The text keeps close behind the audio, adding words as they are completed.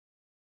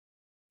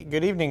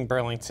Good evening,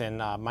 Burlington.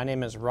 My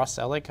name is Russ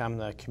Ellick. I'm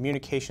the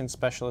Communications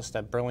Specialist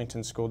at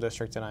Burlington School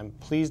District, and I'm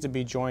pleased to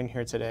be joined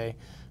here today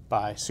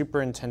by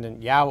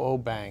Superintendent Yao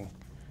Obang.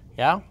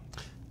 Yao,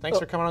 thanks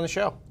for coming on the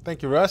show.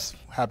 Thank you, Russ.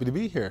 Happy to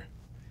be here.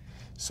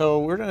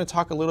 So we're going to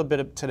talk a little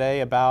bit today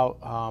about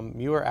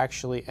you are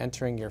actually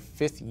entering your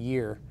 5th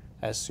year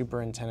as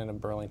Superintendent of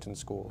Burlington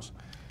Schools.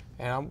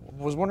 And I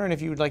was wondering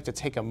if you would like to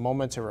take a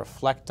moment to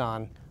reflect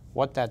on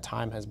what that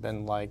time has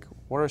been like.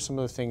 What are some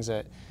of the things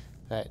that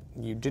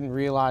you didn't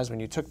realize when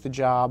you took the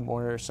job? What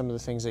are some of the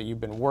things that you've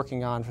been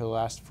working on for the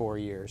last 4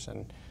 years?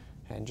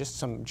 And just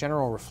some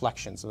general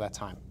reflections of that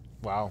time.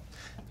 Wow.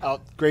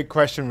 Great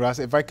question, Russ.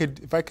 If I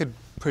could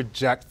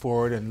project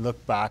forward and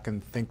look back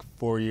and think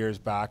 4 years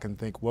back and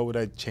think what would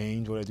I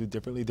change, what would I do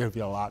differently, there'd be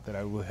a lot that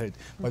I would.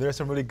 But there are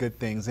some really good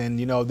things. And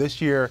you know,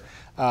 this year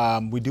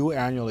we do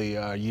annually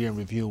a year in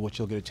review, which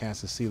you'll get a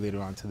chance to see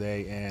later on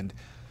today. And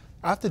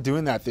after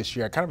doing that this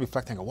year, I kind of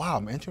reflecting, wow,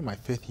 I'm entering my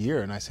 5th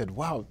year. And I said,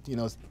 wow, you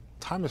know,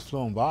 time has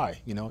flown by.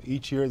 You know,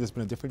 each year there's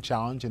been a different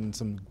challenge and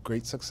some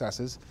great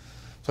successes.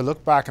 So I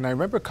look back, and I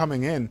remember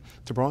coming in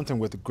to Burlington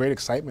with great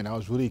excitement. I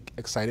was really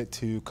excited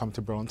to come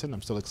to Burlington.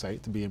 I'm still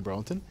excited to be in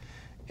Burlington.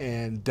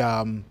 And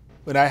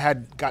but I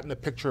had gotten a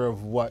picture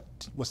of what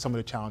some of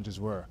the challenges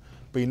were.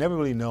 But you never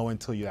really know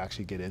until you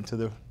actually get into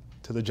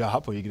the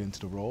job or you get into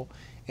the role.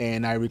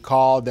 And I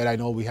recall that I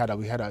know we had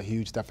a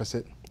huge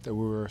deficit that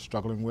we were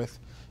struggling with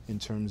in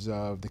terms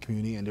of the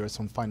community, and there were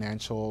some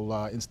financial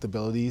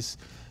instabilities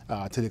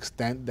to the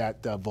extent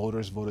that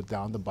voters voted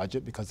down the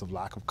budget because of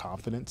lack of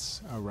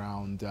confidence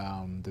around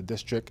the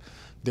district.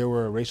 There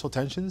were racial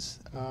tensions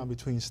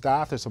between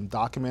staff. There's some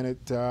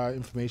documented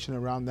information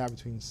around that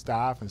between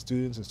staff and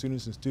students and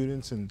students and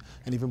students and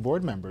even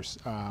board members.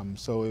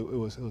 So it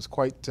was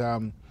quite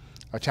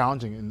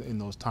challenging in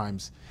those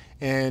times.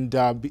 And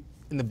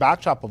in the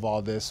backdrop of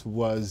all this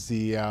was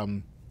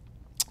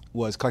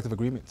collective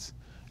agreements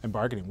and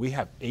bargaining. We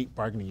have 8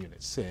 bargaining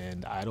units,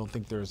 and I don't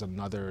think there's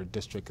another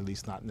district, at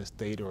least not in this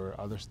state or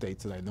other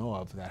states that I know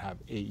of, that have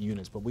 8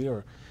 units. But we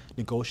are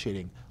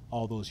negotiating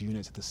all those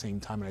units at the same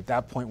time. And at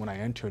that point when I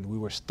entered, we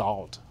were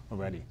stalled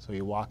already. So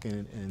you walk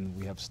in and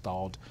we have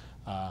stalled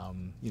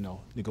you know,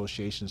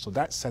 negotiations. So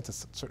that sets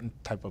a certain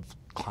type of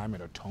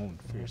climate or tone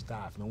for your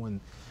staff. No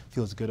one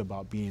feels good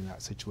about being in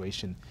that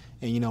situation.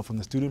 And you know, from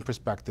the student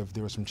perspective,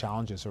 there were some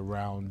challenges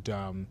around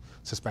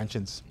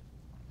suspensions.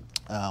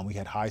 We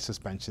had high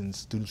suspensions,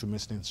 students were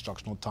missing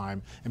instructional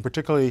time, and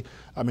particularly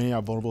many of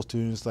our vulnerable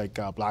students, like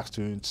black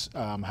students,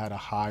 had a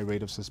high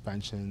rate of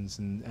suspensions,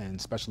 and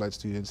special ed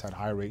students had a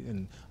high rate,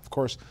 and of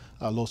course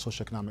low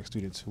socioeconomic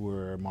students who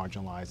were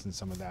marginalized in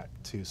some of that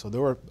too. So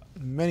there were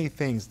many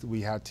things that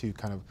we had to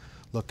kind of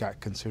look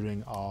at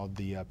considering all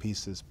the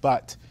pieces.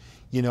 But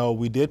you know,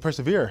 we did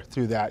persevere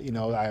through that. You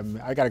know,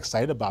 I got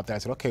excited about that. I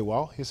said, okay,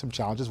 well, here's some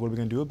challenges. What are we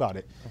going to do about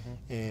it?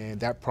 And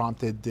that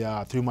prompted,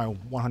 through my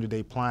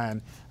 100-day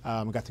plan,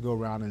 I got to go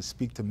around and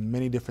speak to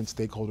many different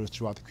stakeholders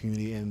throughout the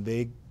community, and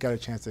they got a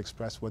chance to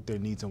express what their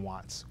needs and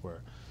wants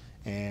were.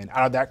 And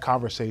out of that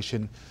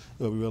conversation,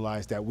 we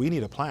realized that we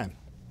need a plan,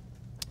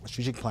 a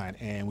strategic plan,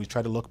 and we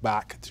tried to look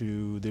back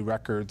through the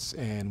records,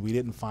 and we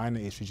didn't find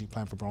a strategic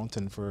plan for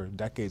Burlington for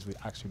decades. We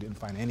actually didn't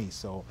find any.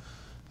 So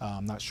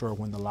I'm not sure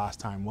when the last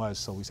time was,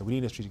 so we said we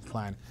need a strategic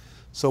plan.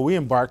 So we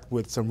embarked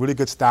with some really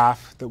good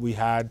staff that we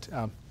had,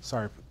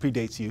 sorry,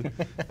 predates you,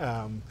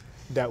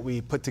 that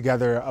we put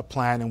together a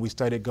plan, and we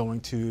started going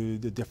to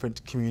the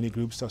different community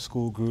groups, so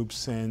school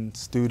groups and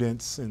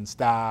students and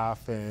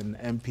staff and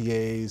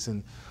MPAs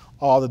and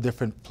all the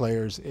different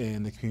players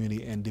in the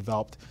community, and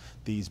developed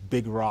these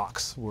big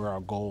rocks were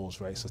our goals,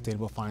 right?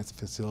 Sustainable finance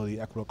facility,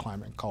 equitable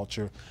climate and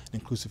culture,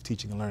 inclusive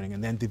teaching and learning,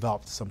 and then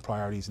developed some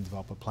priorities and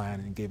developed a plan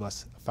and gave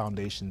us a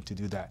foundation to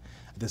do that.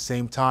 At the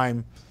same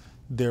time,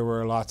 there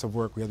were lots of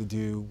work we had to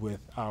do with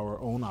our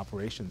own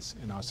operations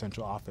in our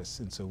central office,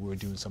 and so we were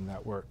doing some of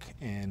that work.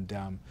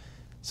 And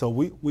so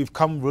we've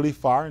come really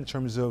far in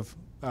terms of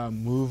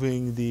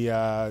moving the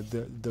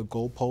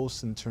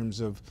goalposts in terms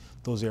of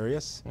those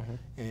areas,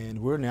 and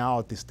we're now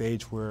at the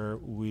stage where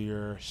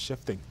we're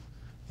shifting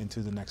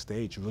into the next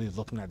stage, really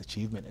looking at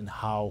achievement and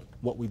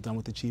what we've done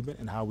with achievement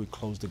and how we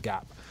close the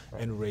gap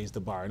and raise the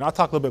bar. And I'll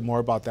talk a little bit more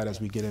about that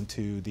as we get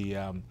into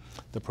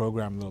the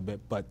program a little bit.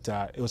 But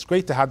it was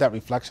great to have that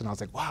reflection. I was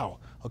like, wow,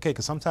 okay,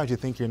 because sometimes you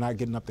think you're not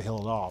getting up the hill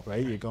at all,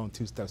 right? You're going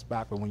 2 steps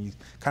back. But when you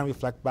kind of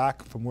reflect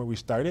back from where we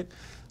started,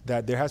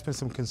 that there has been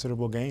some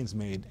considerable gains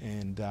made,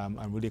 and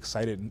I'm really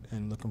excited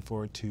and looking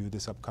forward to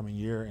this upcoming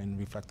year and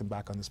reflecting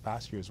back on this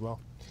past year as well.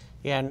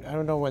 Yeah, and I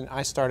don't know, when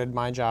I started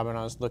my job and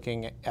I was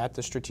looking at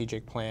the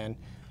strategic plan,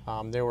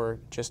 there were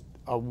just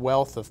a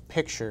wealth of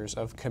pictures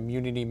of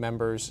community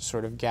members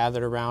sort of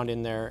gathered around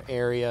in their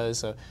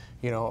areas,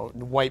 you know,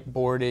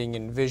 whiteboarding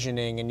and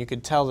visioning, and you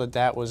could tell that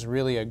that was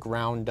really a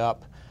ground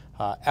up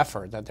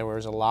effort, that there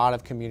was a lot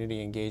of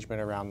community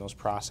engagement around those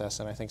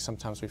process. And I think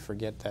sometimes we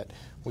forget that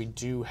we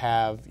do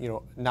have, you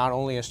know, not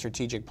only a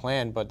strategic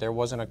plan, but there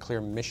wasn't a clear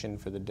mission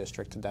for the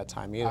district at that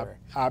time either.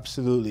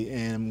 Absolutely,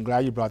 and I'm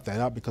glad you brought that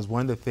up, because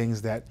one of the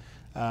things that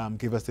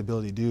gave us the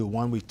ability to do.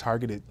 One, we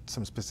targeted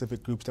some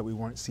specific groups that we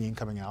weren't seeing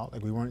coming out.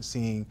 Like we weren't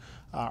seeing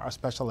our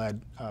special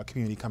ed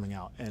community coming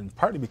out, and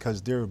partly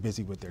because they were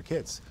busy with their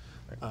kids,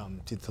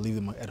 to leave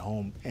them at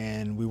home,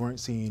 and we weren't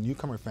seeing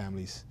newcomer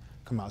families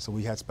come out. So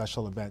we had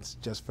special events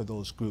just for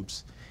those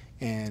groups.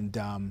 And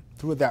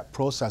through that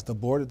process, the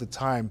board at the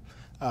time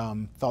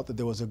felt that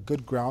there was a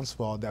good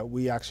groundswell that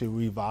we actually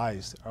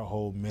revised our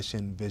whole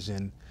mission,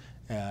 vision,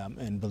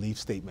 and belief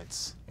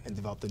statements, and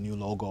developed a new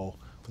logo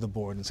for the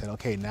board and said,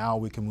 okay, now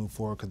we can move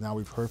forward because now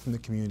we've heard from the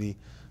community,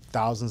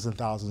 thousands and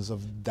thousands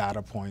of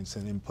data points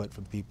and input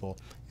from people,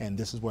 and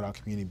this is what our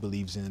community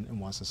believes in and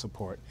wants to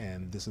support,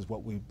 and this is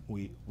what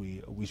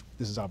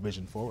this is our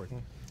vision forward.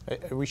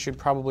 We should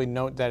probably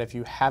note that if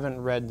you haven't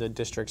read the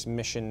district's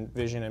mission,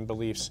 vision, and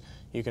beliefs,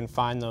 you can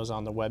find those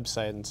on the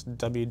website. It's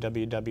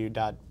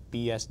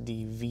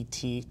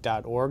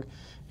www.bsdvt.org.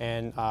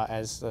 And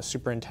as the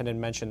superintendent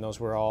mentioned, those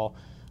were all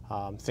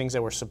things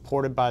that were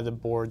supported by the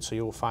board, so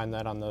you will find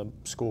that on the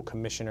school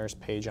commissioners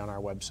page on our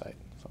website.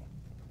 So.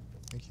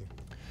 Thank you.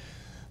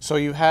 So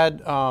you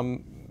had,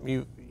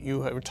 you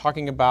were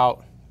talking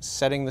about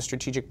setting the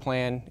strategic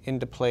plan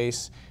into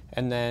place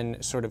and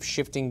then sort of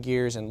shifting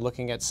gears and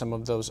looking at some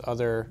of those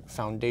other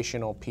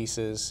foundational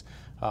pieces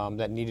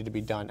that needed to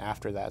be done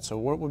after that. So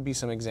what would be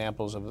some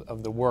examples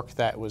of the work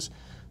that was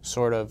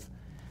sort of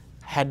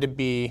had to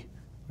be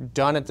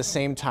done at the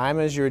same time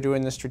as you were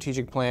doing the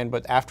strategic plan,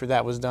 but after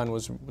that was done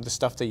was the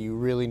stuff that you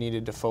really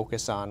needed to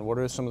focus on? What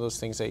are some of those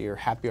things that you're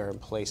happy are in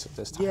place at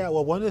this time? Yeah,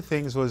 well, one of the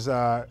things was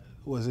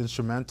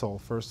instrumental,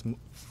 first and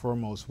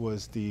foremost,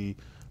 was the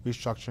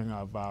restructuring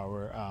of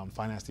our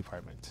finance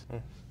department.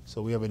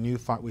 So we have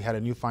we had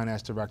a new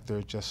finance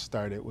director just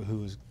started,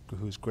 who's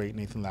great.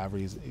 Nathan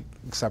Lavery is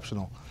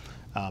exceptional.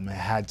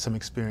 Had some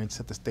experience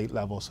at the state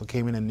level, so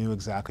came in and knew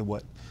exactly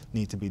what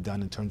needed to be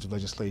done in terms of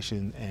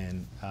legislation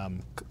and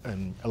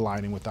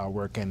aligning with our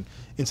work. And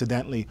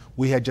incidentally,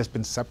 we had just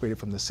been separated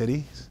from the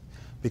city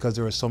because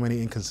there were so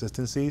many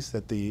inconsistencies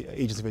that the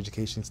Agency of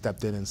Education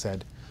stepped in and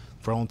said,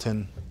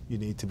 Burlington, you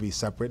need to be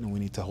separate, and we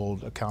need to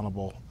hold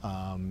accountable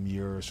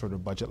your sort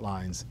of budget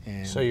lines.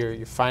 And so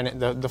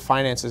the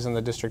finances in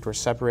the district were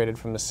separated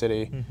from the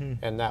city,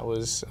 and that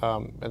was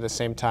at the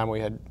same time we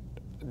had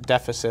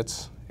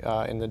deficits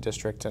in the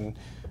district, and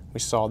we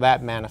saw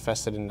that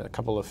manifested in a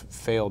couple of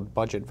failed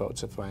budget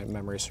votes, if my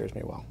memory serves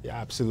me well. Yeah,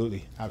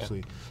 absolutely,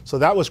 absolutely. Yeah. So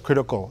that was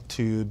critical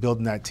to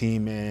building that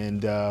team,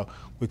 and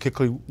we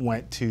quickly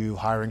went to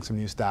hiring some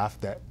new staff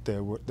that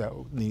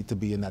need to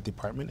be in that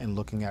department and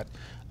looking at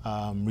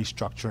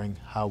restructuring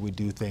how we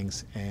do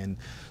things and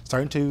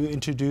starting to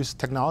introduce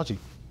technology,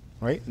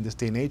 right? In this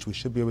day and age, we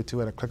should be able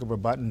to, at a click of a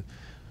button,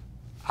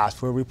 ask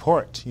for a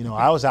report. You know,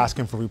 I was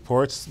asking for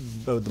reports,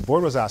 the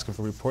board was asking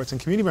for reports,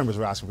 and community members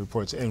were asking for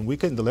reports, and we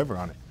couldn't deliver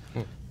on it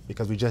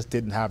because we just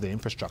didn't have the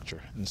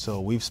infrastructure. And so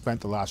we've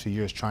spent the last few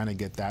years trying to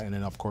get that, and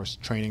then of course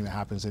training that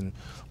happens, and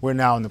we're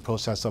now in the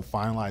process of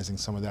finalizing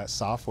some of that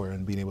software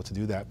and being able to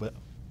do that. But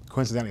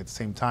coincidentally, at the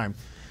same time,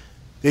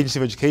 the Agency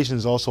of Education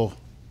is also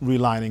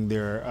relining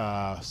their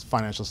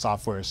financial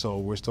software, so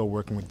we're still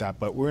working with that,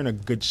 but we're in a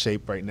good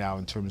shape right now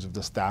in terms of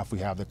the staff. We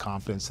have the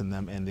confidence in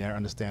them and their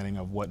understanding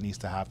of what needs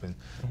to happen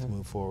to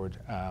move forward.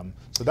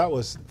 So that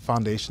was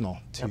foundational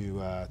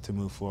to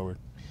move forward.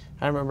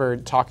 I remember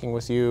talking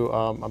with you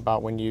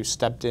about when you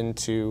stepped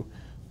into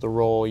the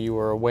role, you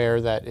were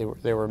aware that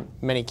there were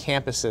many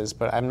campuses,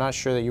 but I'm not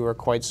sure that you were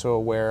quite so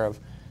aware of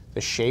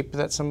the shape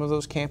that some of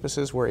those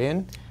campuses were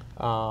in.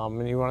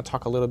 And you want to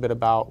talk a little bit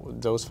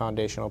about those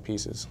foundational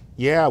pieces?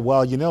 Yeah,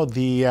 well, you know,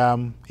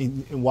 in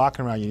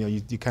walking around, you know,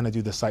 you kind of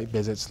do the site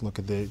visits, look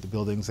at the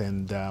buildings,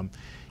 and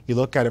you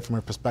look at it from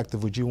a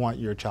perspective, would you want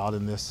your child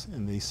in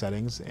these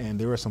settings? And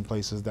there were some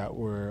places that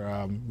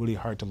were really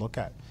hard to look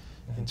at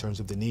in terms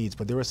of the needs,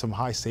 but there were some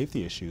high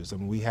safety issues. I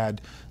mean, we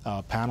had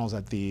panels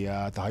at the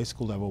high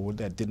school level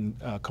that didn't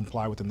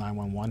comply with the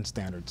 911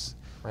 standards.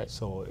 Right.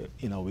 So,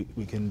 you know,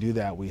 we can do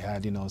that. We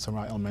had, you know, some of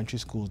our elementary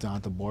schools down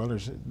at the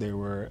boilers, there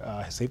were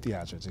safety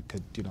hazards. It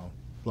could, you know,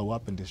 blow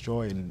up and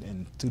destroy,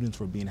 and students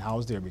were being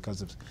housed there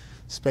because of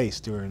space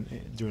during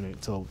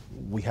it. So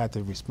we had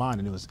to respond,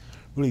 and it was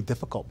really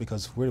difficult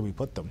because where do we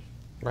put them?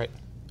 Right.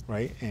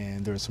 Right,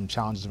 and there were some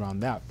challenges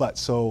around that. But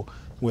so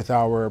with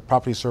our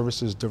property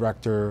services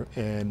director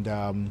and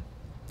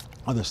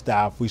other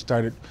staff, we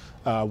started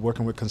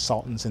working with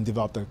consultants and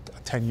developed a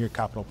 10-year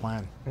capital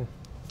plan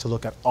to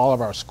look at all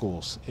of our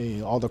schools,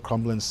 all the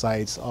crumbling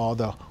sites, all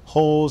the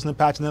holes in the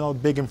patch, and then all the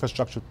big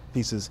infrastructure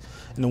pieces.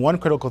 And the one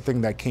critical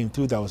thing that came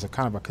through that was a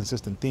kind of a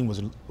consistent theme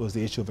was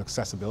the issue of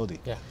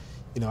accessibility. Yeah.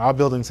 You know, our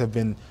buildings have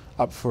been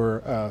up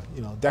for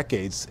you know,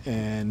 decades,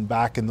 and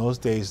back in those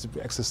days,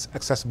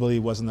 accessibility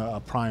wasn't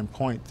a prime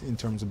point in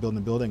terms of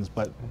building buildings,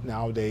 but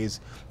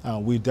nowadays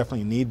we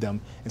definitely need them.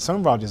 And some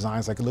of our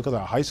designs, like look at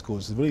our high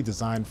schools, is really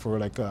designed for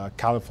like a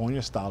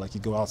California style, like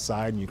you go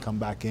outside and you come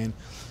back in,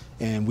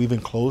 and we've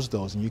enclosed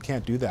those, and you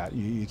can't do that.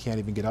 You can't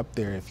even get up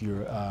there if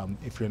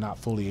you're not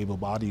fully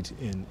able-bodied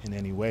in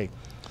any way.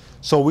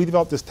 So we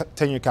developed this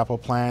 10-year capital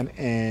plan,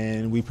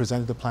 and we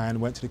presented the plan,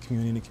 went to the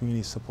community, and the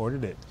community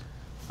supported it.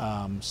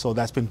 So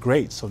that's been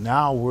great. So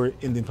now we're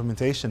in the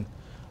implementation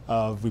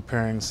of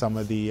repairing some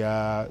of the,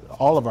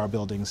 all of our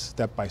buildings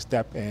step by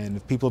step. And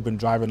if people have been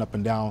driving up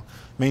and down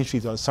Main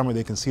Street all summer,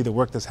 they can see the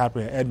work that's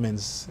happening at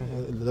Edmonds.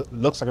 It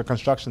looks like a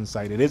construction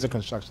site. It is a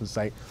construction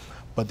site,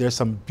 but there's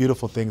some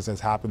beautiful things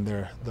that's happened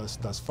there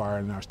thus far,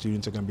 and our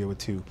students are going to be able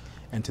to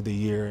enter the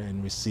year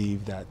and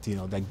receive that,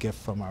 that gift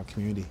from our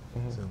community.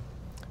 So.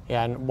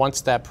 Yeah, and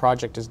once that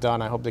project is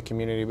done, I hope the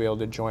community will be able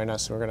to join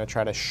us. We're going to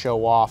try to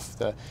show off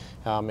the,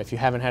 if you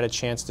haven't had a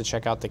chance to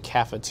check out the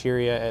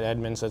cafeteria at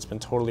Edmonds that's been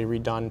totally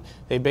redone,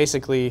 they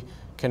basically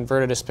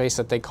converted a space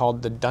that they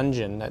called the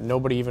dungeon that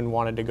nobody even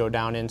wanted to go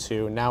down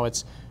into. Now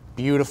it's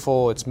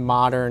beautiful, it's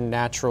modern,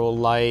 natural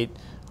light.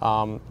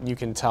 You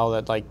can tell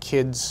that like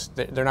kids,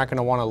 they're not going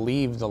to want to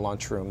leave the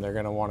lunchroom. They're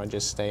going to want to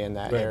just stay in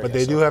that area. But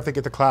they do have to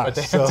get to class. But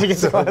they have to get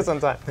to class on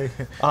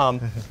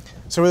time.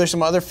 So are there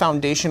some other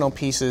foundational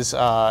pieces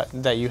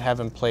that you have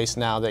in place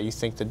now that you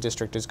think the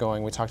district is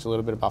going? We talked a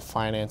little bit about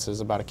finances,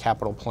 about a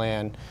capital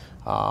plan.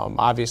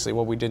 Obviously,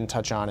 what we didn't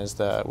touch on is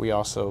that we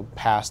also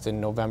passed in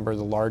November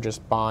the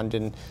largest bond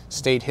in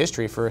state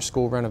history for a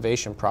school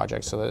renovation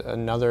project. So that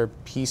another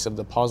piece of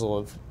the puzzle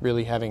of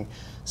really having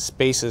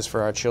spaces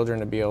for our children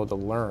to be able to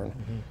learn.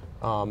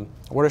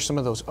 What are some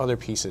of those other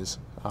pieces?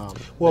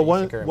 Well,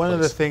 one of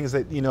the things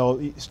that,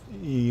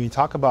 you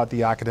talk about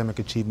the academic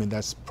achievement,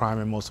 that's prime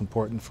and most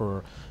important for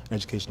an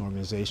educational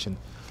organization,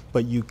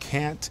 but you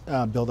can't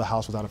build a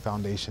house without a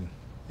foundation.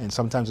 And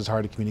sometimes it's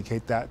hard to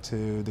communicate that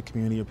to the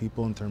community or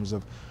people in terms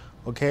of,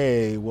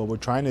 okay, well, we're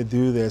trying to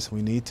do this,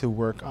 we need to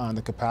work on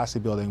the capacity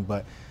building,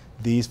 but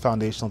these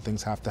foundational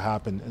things have to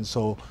happen. And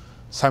so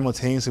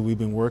simultaneously, we've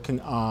been working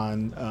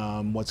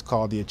on what's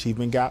called the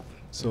achievement gap.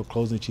 So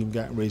closing the achievement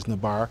gap and raising the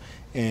bar.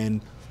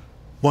 And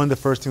one of the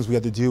first things we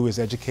had to do is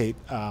educate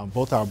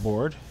both our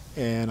board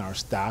and our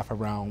staff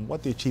around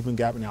what the achievement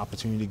gap and the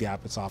opportunity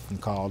gap, it's often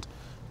called,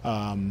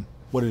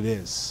 what it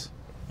is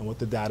and what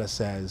the data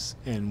says,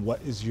 and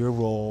what is your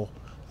role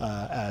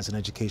as an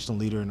educational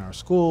leader in our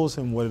schools,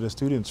 and what are the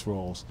students'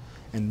 roles.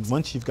 And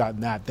once you've gotten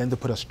that, then to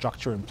put a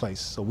structure in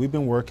place. So we've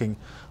been working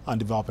on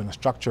developing a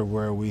structure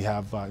where we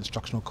have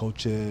instructional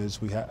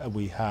coaches, we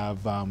have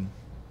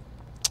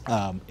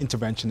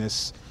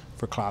interventionists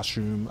for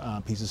classroom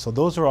pieces. So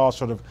those are all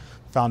sort of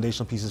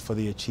foundational pieces for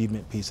the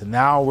achievement piece. And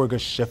now we're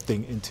just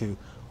shifting into,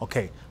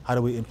 okay, how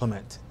do we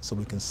implement so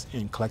we can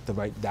collect the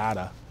right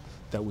data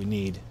that we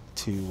need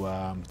to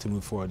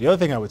move forward. The other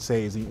thing I would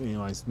say is,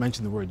 I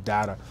mentioned the word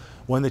data.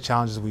 One of the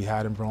challenges we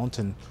had in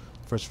Burlington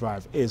First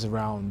Thrive is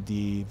around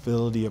the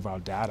validity of our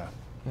data,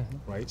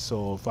 right?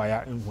 So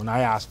when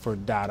I ask for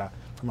data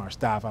from our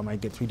staff, I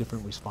might get 3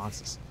 different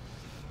responses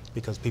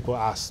because people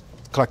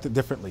collect it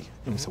differently.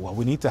 And we say, well,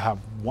 we need to have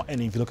one, and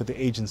if you look at the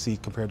agency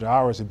compared to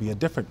ours, it'd be a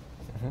different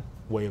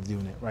way of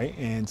doing it, right?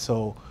 And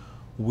so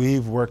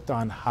we've worked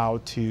on how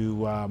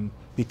to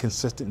be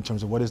consistent in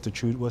terms of what is the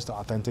true, what's the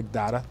authentic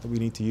data that we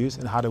need to use,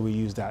 and how do we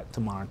use that to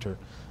monitor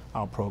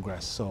our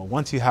progress. So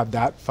once you have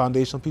that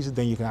foundational piece,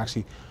 then you can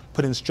actually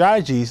put in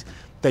strategies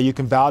that you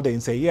can validate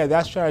and say, yeah,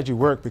 that strategy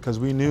worked because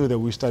we knew that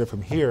we started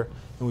from here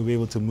and we'll be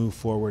able to move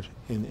forward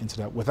into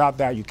that. Without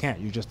that, you can't.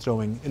 You're just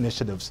throwing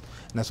initiatives,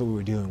 and that's what we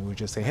were doing. We were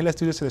just saying, hey, let's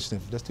do this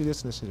initiative, let's do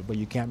this initiative, but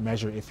you can't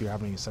measure if you're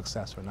having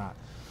success or not.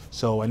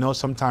 So I know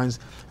sometimes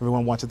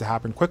everyone wants it to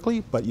happen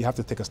quickly, but you have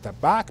to take a step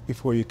back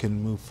before you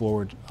can move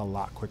forward a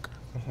lot quicker.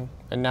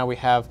 And now we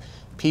have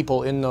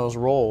people in those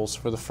roles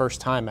for the first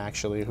time,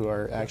 actually, who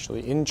are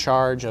actually in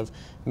charge of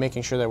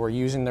making sure that we're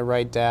using the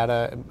right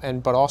data,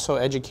 but also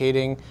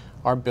educating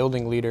our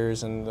building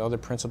leaders and the other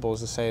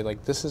principals to say,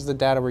 like, this is the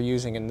data we're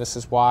using and this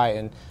is why.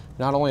 And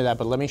not only that,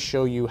 but let me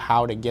show you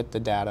how to get the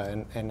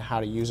data and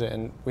how to use it.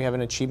 And we have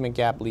an achievement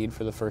gap lead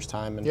for the first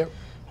time. And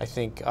I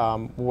think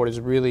what is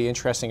really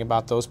interesting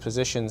about those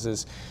positions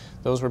is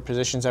those were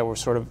positions that were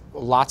sort of,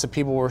 lots of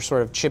people were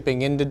sort of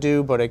chipping in to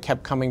do, but it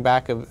kept coming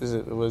back.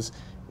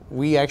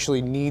 We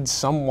actually need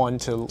someone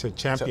to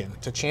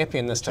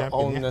champion this, to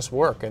own this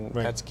work. And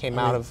that came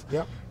out of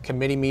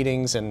committee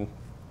meetings and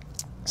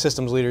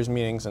systems leaders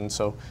meetings, and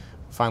so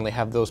finally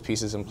have those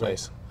pieces in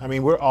place. I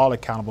mean, we're all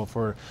accountable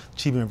for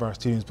achievement of our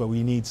students, but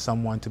we need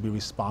someone to be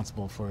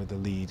responsible for the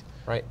lead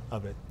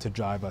of it to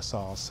drive us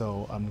all.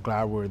 So I'm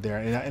glad we're there,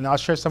 and I'll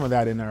share some of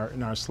that in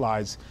our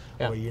slides.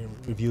 Where you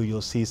review,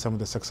 you'll see some of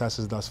the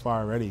successes thus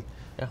far already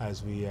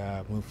as we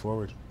move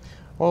forward.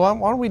 Well,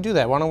 why don't we do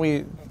that? Why don't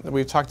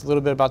we've talked a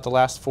little bit about the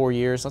last 4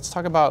 years. Let's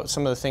talk about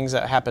some of the things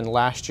that happened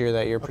last year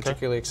that you're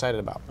particularly excited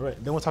about. All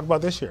right, then we'll talk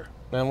about this year.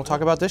 Then we'll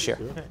talk about this year.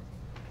 Okay.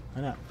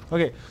 Why not?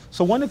 Okay,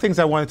 so one of the things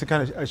I wanted to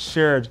kind of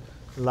share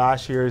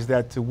last year is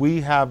that we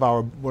have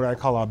our, what I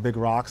call our big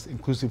rocks: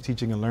 inclusive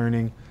teaching and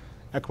learning,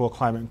 equitable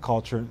climate and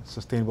culture,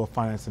 sustainable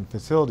finance and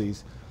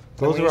facilities.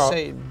 Those when you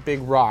say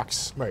big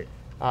rocks, right?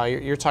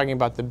 You're talking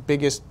about the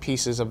biggest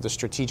pieces of the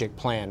strategic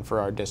plan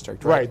for our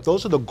district, right? Right,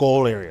 those are the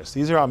goal areas.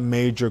 These are our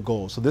major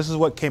goals. So this is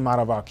what came out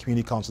of our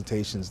community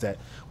consultations, that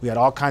we had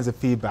all kinds of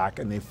feedback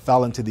and they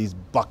fell into these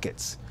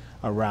buckets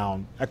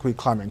around equity,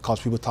 climate, and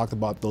culture. People talked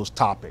about those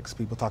topics.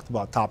 People talked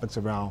about topics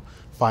around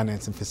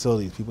finance and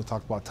facilities. People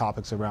talked about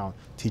topics around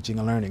teaching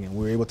and learning, and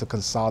we were able to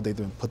consolidate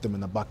them and put them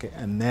in the bucket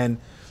and then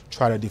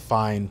try to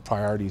define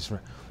priorities.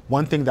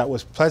 One thing that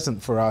was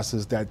pleasant for us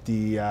is that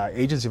the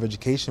Agency of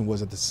Education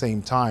was at the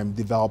same time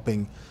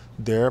developing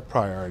their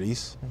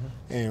priorities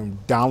and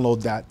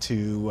download that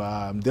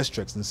to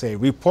districts and say,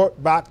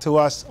 report back to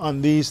us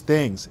on these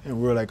things. And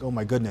we're like, oh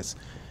my goodness,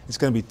 it's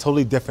going to be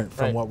totally different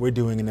from what we're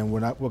doing, and then we're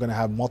going to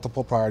have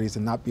multiple priorities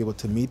and not be able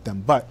to meet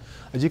them. But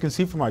as you can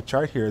see from our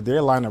chart here, they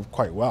line up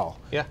quite well.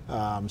 Yeah.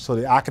 So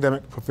the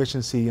academic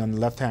proficiency on the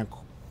left-hand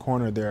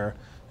corner there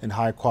and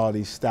high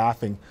quality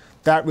staffing,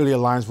 that really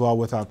aligns well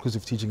with our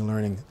inclusive teaching and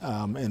learning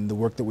and the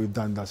work that we've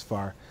done thus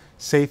far.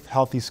 Safe,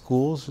 healthy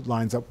schools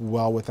lines up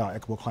well with our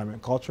equitable climate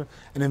and culture.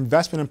 And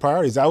investment in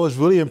priorities. I was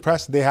really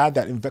impressed they had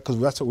that, because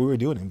that's what we were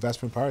doing,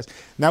 investment priorities.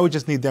 Now we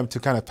just need them to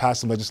kind of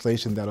pass some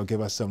legislation that'll give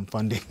us some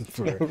funding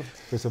for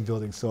some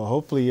buildings. So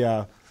hopefully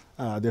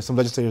there's some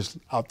legislators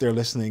out there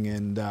listening,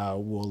 and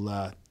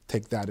we'll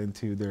take that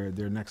into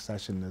their next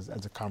session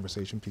as a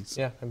conversation piece.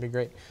 Yeah, that'd be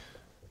great.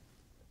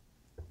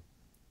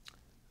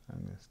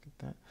 I'm gonna skip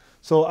that.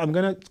 So I'm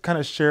gonna kind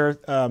of share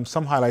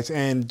some highlights,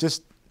 and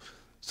just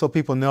so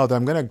people know that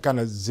I'm going to kind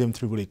of zoom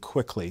through really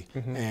quickly,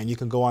 and you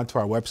can go onto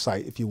our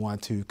website if you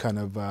want to kind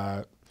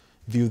of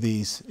view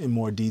these in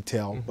more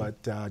detail. But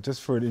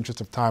just for the interest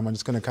of time, I'm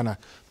just going to kind of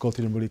go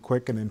through them really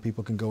quick, and then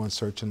people can go and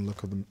search and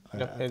look at them.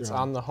 It's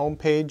on the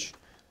homepage,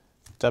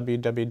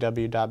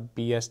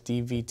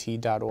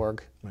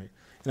 www.bsdvt.org. Right.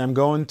 And I'm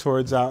going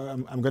towards,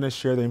 I'm going to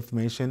share the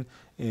information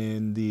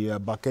in the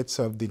buckets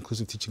of the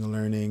inclusive teaching and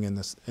learning and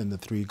the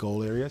 3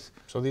 goal areas.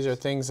 So these are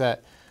things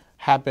that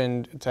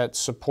happened that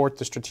support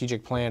the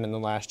strategic plan in the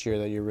last year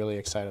that you're really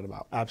excited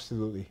about.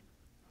 Absolutely.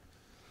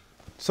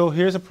 So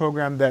here's a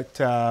program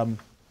that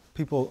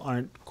people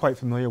aren't quite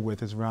familiar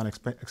with. Is around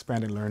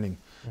expanded learning.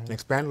 And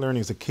expanded learning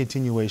is a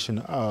continuation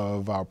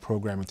of our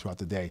programming throughout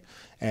the day.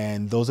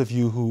 And those of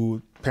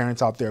you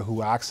parents out there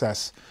who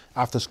access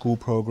after school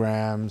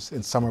programs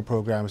and summer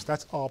programs,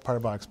 that's all part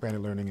of our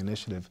expanded learning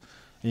initiative.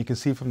 And you can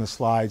see from the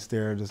slides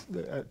there's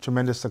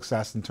tremendous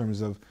success in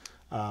terms of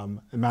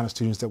amount of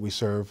students that we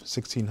serve,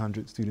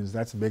 1,600 students.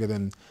 That's bigger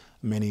than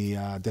many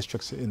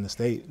districts in the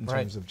state in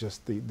terms of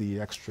just the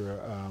extra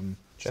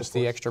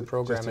the extra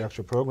programming. Just the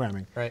extra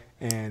programming. Right.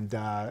 And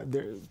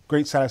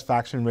great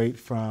satisfaction rate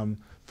from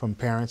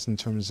parents in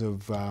terms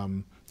of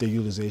their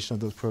utilization of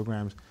those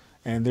programs.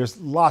 And there's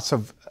lots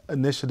of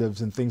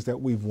initiatives and things that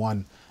we've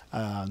won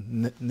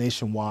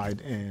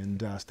nationwide and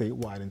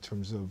statewide in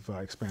terms of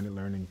expanded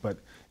learning. But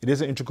it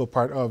is an integral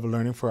part of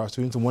learning for our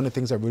students. And one of the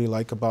things I really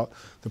like about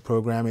the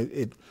program,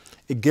 it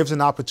gives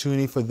an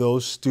opportunity for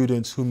those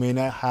students who may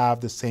not have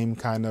the same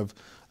kind of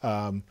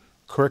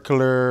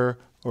curricular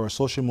or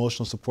social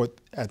emotional support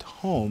at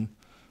home,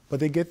 but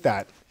they get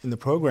that in the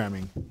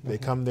programming. They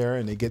come there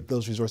and they get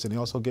those resources, and they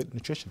also get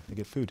nutrition. They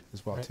get food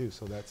as well too.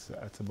 So that's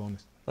a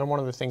bonus. And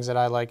one of the things that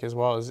I like as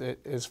well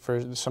is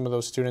for some of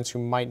those students who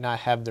might not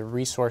have the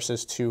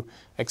resources to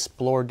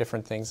explore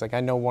different things. Like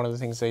I know one of the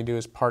things they do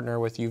is partner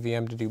with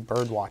UVM to do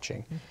bird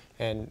watching.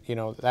 And you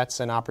know, that's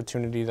an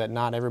opportunity that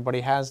not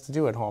everybody has to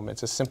do at home.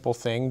 It's a simple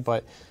thing,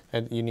 but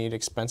you need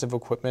expensive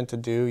equipment to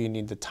do, you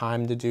need the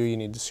time to do, you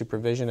need the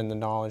supervision and the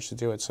knowledge to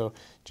do it. So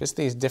just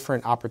these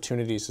different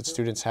opportunities that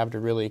students have to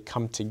really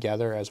come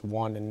together as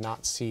one and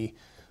not see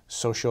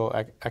social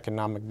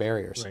economic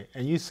barriers. Right,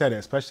 and you said it,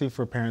 especially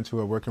for parents who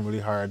are working really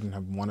hard and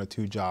have 1 or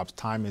 2 jobs,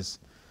 time is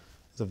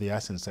of the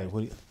essence. Like,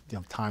 you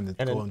have time to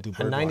go and do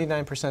bird watching.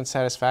 99%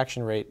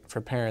 satisfaction rate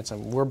for parents,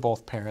 and we're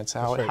both parents.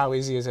 How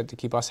easy is it to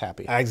keep us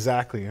happy?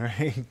 Exactly,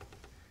 right?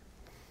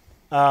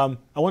 I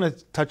want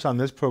to touch on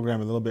this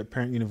program a little bit,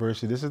 Parent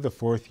University. This is the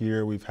 4th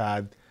year we've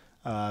had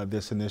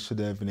this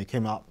initiative, and it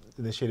came out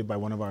initiated by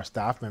one of our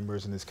staff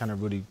members, and it's kind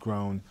of really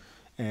grown.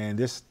 And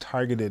this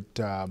targeted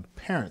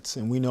parents,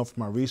 and we know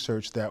from our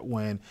research that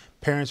when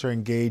parents are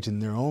engaged in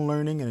their own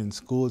learning and in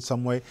school in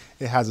some way,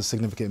 it has a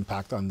significant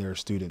impact on their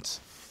students.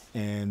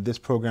 And this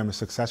program has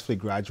successfully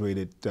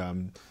graduated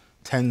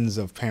tens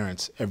of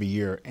parents every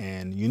year,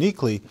 and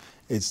uniquely,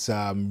 it's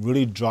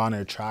really drawn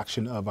an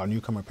attraction of our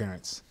newcomer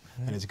parents.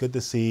 And it's good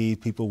to see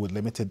people with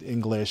limited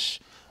English,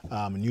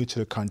 new to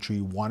the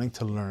country, wanting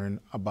to learn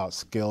about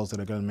skills that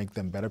are going to make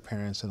them better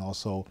parents and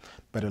also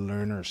better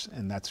learners,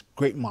 and that's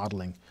great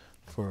modeling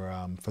for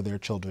their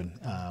children.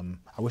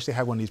 I wish they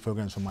had one of these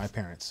programs for my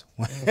parents.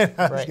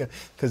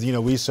 Because you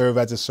know, we serve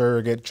as a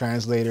surrogate,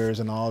 translators,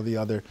 and all the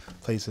other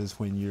places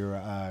when you're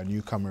a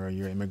newcomer or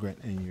you're an immigrant.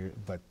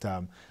 But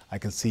I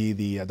can see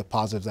the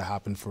positives that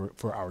happen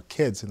for our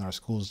kids in our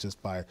schools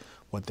just by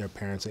what their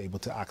parents are able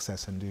to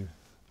access and do.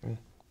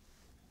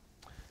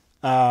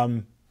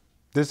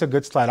 This is a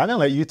good slide. I'm going to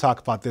let you talk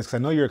about this because I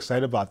know you're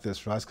excited about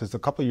this, Russ, because a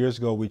couple of years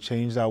ago we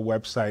changed our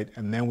website,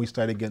 and then we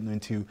started getting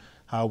into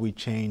how we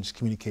change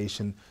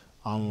communication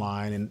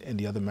online, and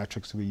the other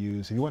metrics we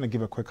use. If you want to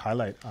give a quick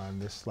highlight on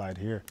this slide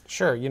here.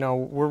 Sure. You know,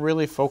 we're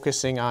really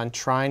focusing on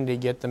trying to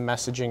get the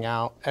messaging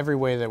out every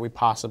way that we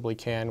possibly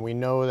can. We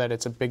know that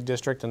it's a big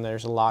district and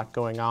there's a lot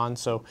going on,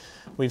 so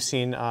we've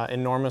seen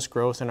enormous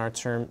growth in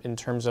in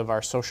terms of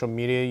our social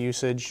media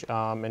usage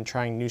and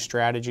trying new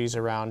strategies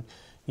around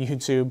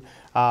YouTube,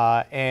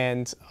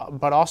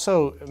 but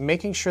also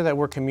making sure that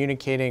we're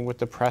communicating with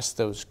the press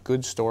those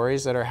good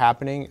stories that are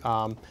happening.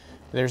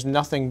 There's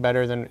nothing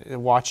better than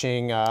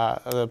watching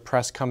the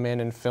press come in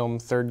and film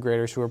third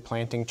graders who are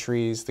planting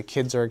trees. The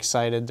kids are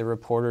excited, the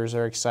reporters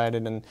are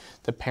excited, and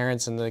the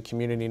parents and the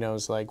community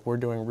knows like we're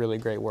doing really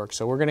great work.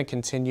 So we're going to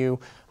continue.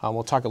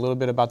 We'll talk a little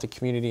bit about the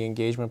community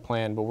engagement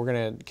plan, but we're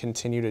going to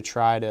continue to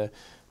try to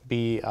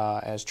be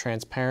as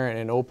transparent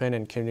and open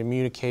and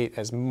communicate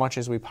as much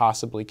as we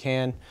possibly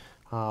can.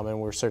 And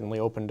we're certainly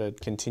open to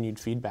continued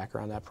feedback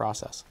around that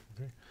process.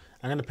 Okay.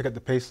 I'm going to pick up the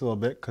pace a little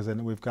bit because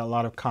then we've got a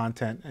lot of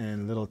content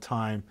and little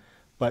time.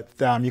 But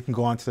you can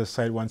go onto the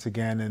site once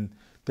again, and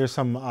there's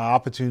some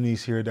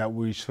opportunities here that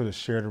we sort of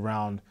shared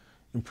around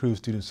improved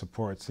student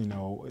supports. You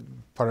know,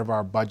 part of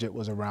our budget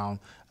was around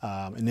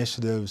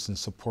initiatives and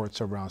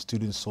supports around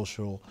students'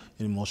 social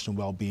and emotional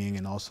well-being,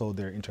 and also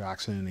their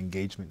interaction and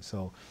engagement.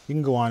 So you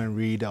can go on and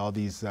read all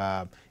these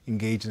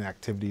engaging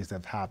activities that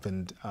have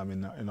happened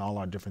in all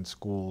our different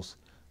schools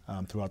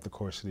throughout the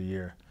course of the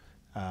year.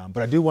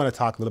 But I do want to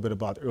talk a little bit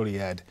about early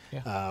ed.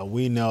 Yeah.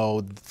 We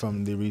know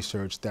from the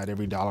research that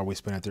every dollar we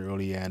spend at the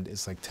early end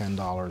is like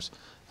 $10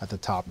 at the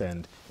top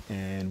end.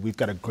 And we've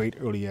got a great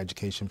early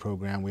education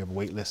program. We have a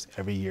wait list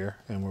every year,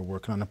 and we're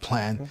working on a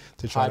plan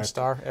to try to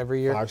 5-star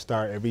every year.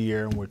 5-star every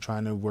year, and we're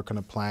trying to work on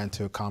a plan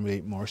to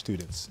accommodate more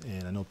students.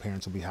 And I know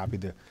parents will be happy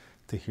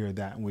to hear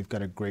that. And we've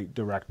got a great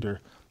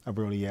director of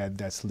early ed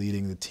that's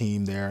leading the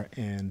team there.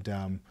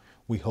 And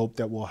we hope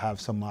that we'll have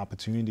some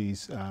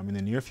opportunities in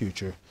the near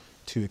future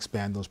to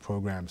expand those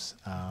programs.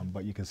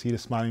 But you can see the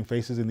smiling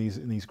faces in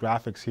these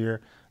graphics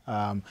here.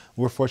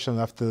 We're fortunate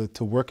enough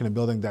to work in a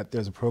building that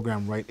there's a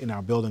program right in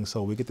our building,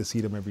 so we get to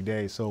see them every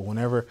day. So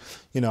whenever,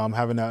 you know, I'm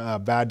having a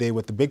bad day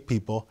with the big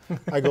people,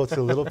 I go to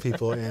the little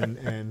people,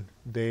 and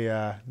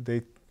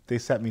they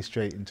set me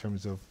straight in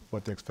terms of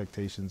what the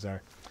expectations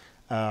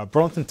are.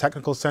 Burlington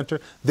Technical Center.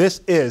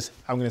 This is,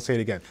 I'm going to say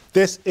it again,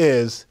 this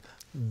is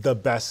the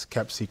best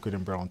kept secret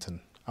in Burlington,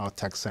 our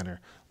tech center.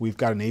 We've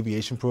got an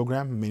aviation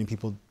program. Many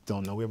people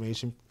don't know we have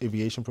an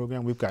aviation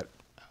program. We've got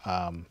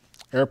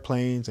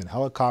airplanes and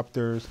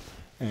helicopters,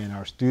 and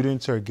our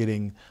students are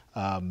getting,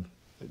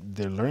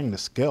 they're learning the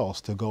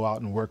skills to go out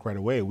and work right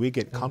away. We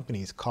get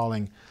companies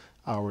calling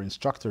our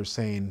instructors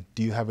saying,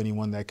 do you have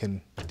anyone that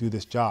can do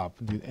this job?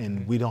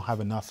 And we don't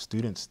have enough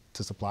students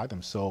to supply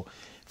them. So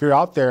if you're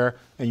out there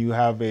and you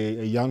have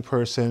a young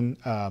person,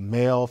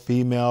 male,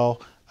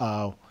 female,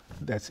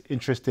 that's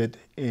interested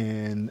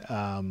in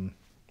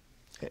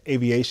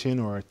aviation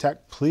or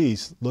tech,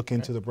 please look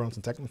into the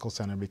Burlington Technical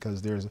Center,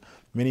 because there's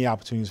many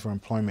opportunities for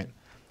employment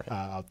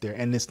out there.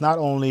 And it's not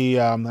only,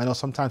 I know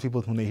sometimes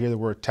people, when they hear the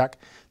word tech,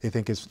 they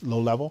think it's low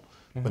level,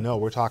 but no,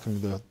 we're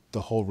talking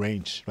the whole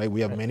range, right?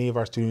 We have many of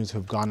our students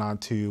who've gone on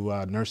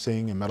to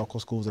nursing and medical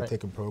schools that have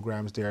taken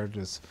programs there.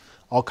 There's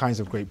all kinds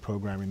of great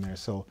programming there.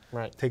 So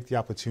take the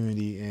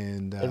opportunity,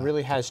 and it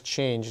really has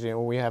changed. You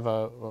know, we have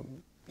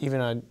even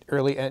an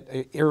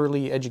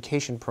early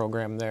education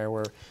program there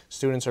where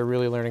students are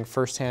really learning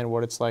firsthand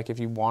what it's like if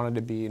you wanted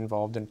to be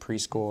involved in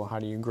preschool. How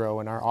do you grow?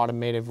 In our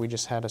automotive, we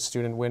just had a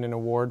student win an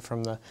award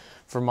from the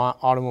Vermont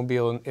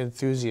Automobile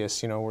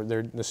Enthusiasts. You know,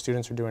 where the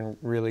students are doing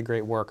really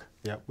great work.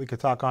 Yeah, we could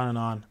talk on and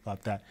on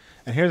about that.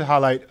 And here's a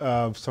highlight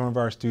of some of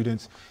our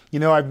students. You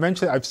know,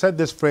 I've said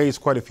this phrase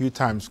quite a few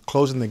times,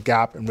 closing the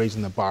gap and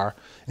raising the bar.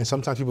 And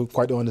sometimes people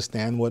quite don't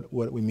understand what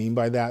we mean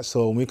by that.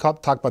 So when we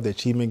talk about the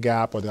achievement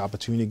gap or the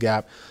opportunity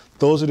gap,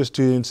 those are the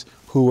students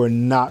who are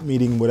not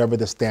meeting whatever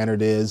the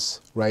standard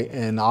is, right?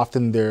 And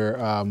often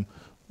they're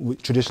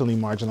traditionally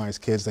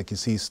marginalized kids, like you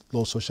see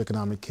low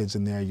socioeconomic kids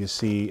in there, you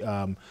see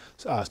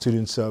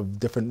students of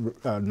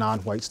different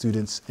non-white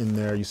students in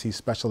there, you see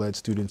special ed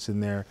students in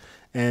there,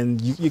 and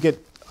you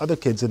get other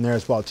kids in there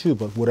as well too,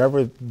 but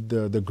whatever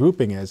the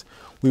grouping is,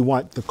 we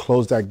want to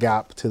close that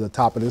gap to the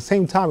top. But at the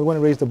same time, we want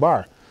to raise the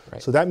bar.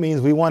 Right. So that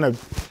means we want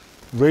to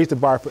raise the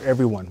bar for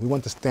everyone. We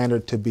want the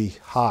standard to be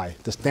high.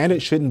 The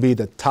standard shouldn't be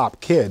the top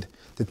kid,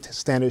 the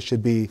standard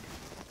should be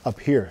up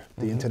here,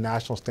 the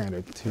international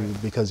standard,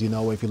 because, you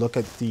know, if you look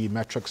at the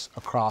metrics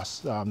across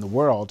the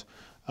world,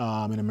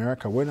 in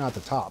America, we're not at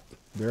the top.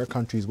 There are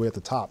countries way at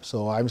the top.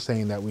 So I'm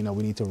saying that we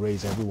need to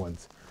raise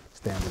everyone's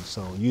standards.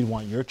 So you'd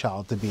want your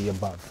child to be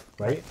above,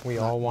 right? We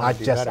all want to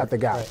be better. Not just at the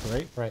gap,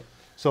 right? Right.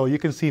 So you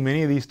can see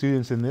many of these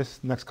students in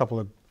this next couple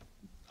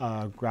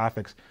of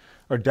graphics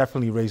are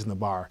definitely raising the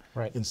bar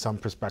in some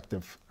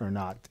perspective or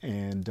not.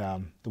 And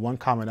the one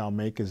comment I'll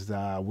make is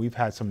that we've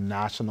had some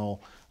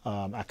national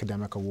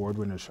academic award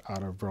winners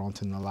out of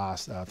Burlington in the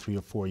last 3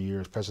 or 4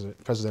 years,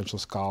 presidential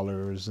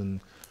scholars and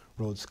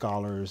Rhodes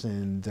Scholars.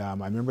 And I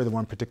remember the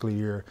one particular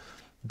year,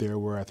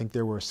 I think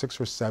there were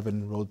 6 or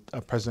 7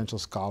 presidential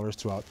scholars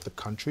throughout the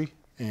country.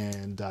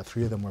 and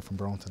 3 of them were from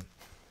Burlington.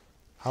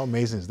 How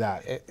amazing is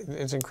that?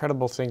 It's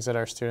incredible things that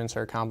our students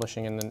are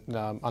accomplishing. And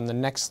on the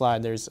next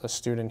slide, there's a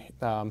student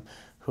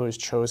who is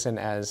chosen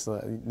as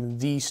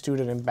the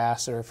student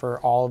ambassador for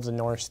all of the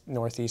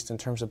Northeast in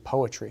terms of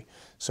poetry.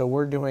 So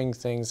we're doing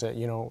things that,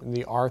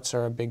 the arts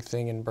are a big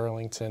thing in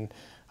Burlington.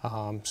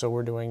 So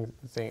we're doing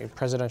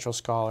presidential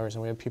scholars,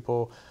 and we have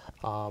people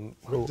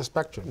the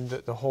spectrum.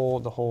 The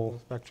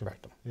whole spectrum.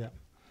 Yeah.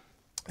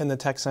 And the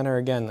Tech Center,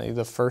 again,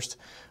 the first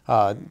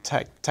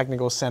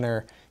technical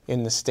center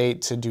in the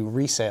state to do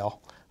resale,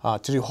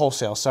 to do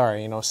wholesale,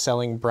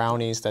 selling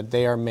brownies that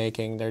they are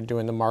making. They're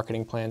doing the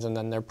marketing plans, and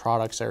then their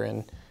products are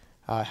in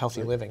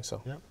healthy living.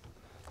 So. Yep.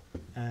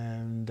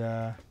 And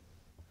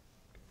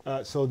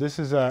so this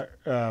is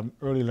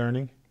early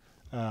learning,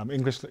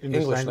 English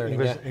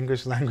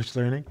language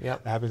learning.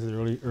 Yep. That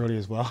happens early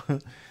as well.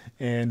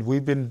 And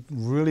we've been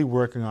really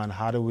working on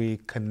how do we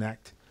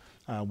connect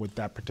with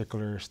that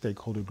particular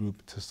stakeholder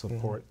group to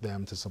support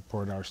them, to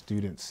support our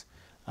students.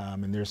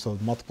 And there's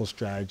multiple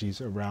strategies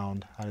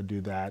around how to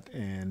do that.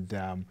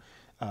 And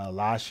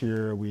last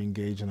year we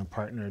engaged in a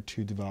partner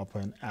to develop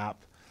an app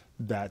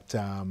that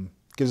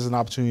gives us an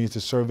opportunity to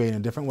survey in a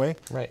different way.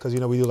 Right. Because we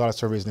do a lot of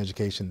surveys in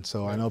education.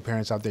 So I know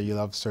parents out there, you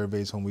love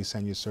surveys when we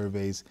send you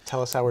surveys.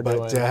 Tell us how we're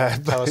doing.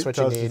 Tell us what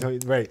you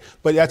need. Right.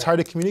 But that's hard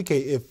to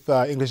communicate if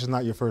English is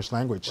not your first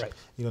language. Right.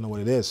 You don't know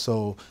what it is.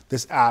 So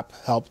this app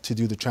helped to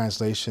do the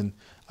translation.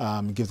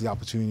 Gives the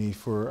opportunity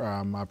for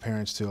our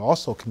parents to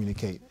also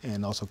communicate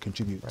and also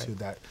contribute to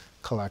that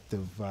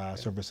collective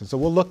service. And so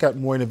we'll look at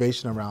more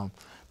innovation around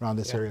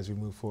this area as we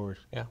move forward.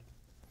 Yeah.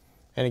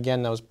 And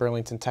again, those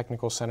Burlington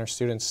Technical Center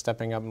students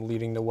stepping up and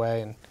leading the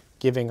way and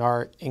giving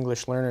our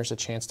English learners a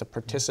chance to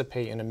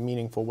participate in a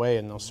meaningful way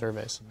in those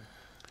surveys.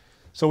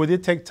 So we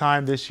did take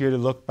time this year to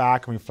look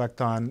back and reflect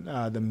on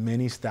the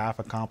many staff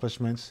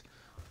accomplishments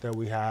that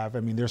we have. I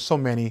mean, there's so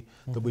many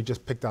that we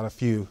just picked out a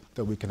few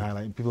that we can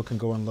highlight. And people can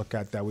go and look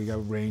at that. We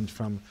got range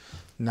from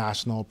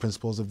national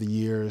principals of the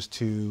years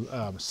to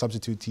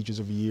substitute teachers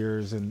of the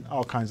years and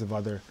all kinds of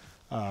other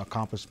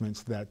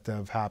accomplishments that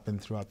have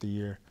happened throughout the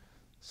year.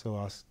 So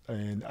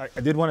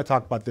I did want to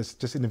talk about this,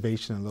 just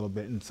innovation a little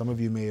bit, and some of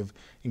you may have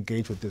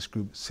engaged with this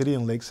group, City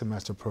and Lake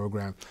Semester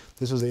Program.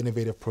 This was an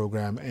innovative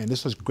program, and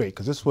this was great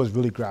because this was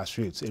really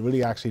grassroots. It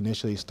really actually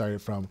initially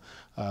started from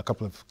a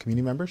couple of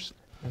community members,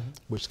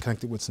 which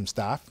connected with some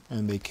staff,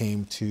 and they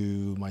came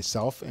to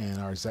myself and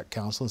our exec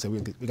council and said,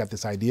 we got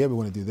this idea, we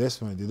want to do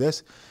this, we want to do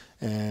this.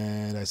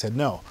 And I said,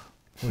 no,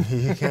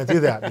 you can't do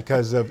that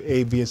because of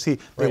A, B, and C.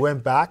 They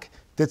went back,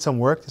 did some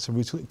work, did some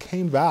retooling,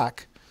 came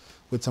back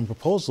with some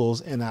proposals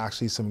and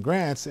actually some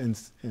grants, and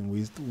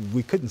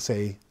we couldn't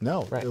say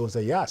no. It was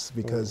a yes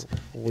because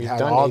we've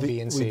done A, B,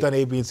 and C. We've done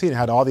A, B, and C, and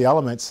had all the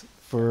elements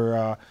for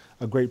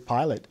a great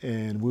pilot,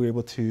 and we were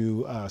able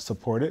to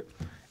support it.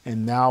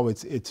 And now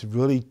it's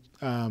really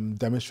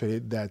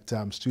demonstrated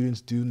that students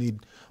do need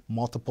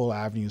multiple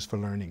avenues for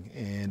learning.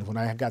 And when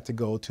I got to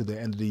go to the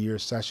end of the year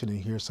session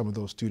and hear some of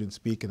those students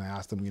speak, and I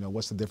asked them,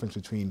 what's the difference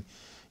between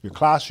your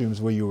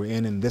classrooms where you were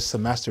in and this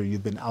semester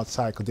you've been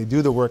outside, because they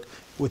do the work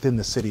within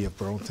the city of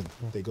Burlington.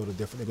 They go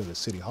to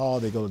City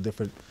Hall, they go to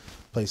different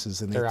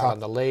places, and they're out on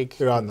the lake.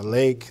 They're on the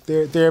lake.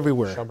 They're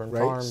everywhere. Shelburne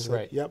right? Farms, So,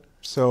 right? Yep.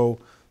 So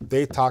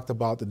they talked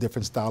about the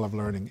different style of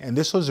learning, and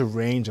this was a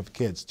range of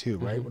kids too,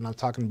 right? When I'm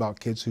talking about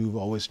kids who've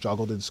always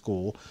struggled in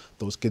school,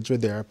 those kids were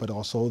there, but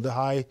also the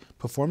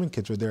high-performing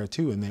kids were there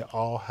too, and they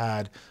all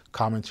had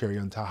commentary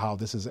on how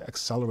this has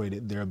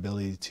accelerated their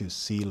ability to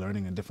see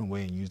learning in a different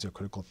way and use their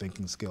critical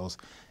thinking skills.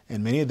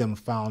 And many of them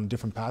found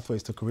different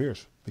pathways to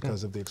careers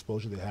because of the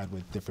exposure they had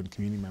with different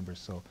community members.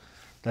 So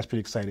that's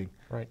pretty exciting.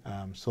 Right.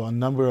 So a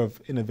number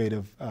of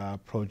innovative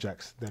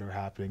projects that are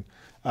happening.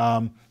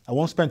 I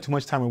won't spend too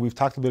much time, and we've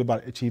talked a bit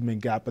about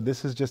Achievement Gap, but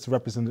this is just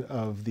representative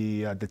of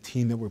the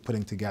team that we're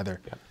putting together.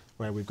 Yep.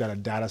 Right, we've got a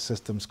data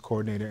systems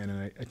coordinator and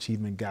an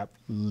Achievement Gap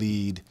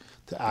lead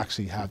to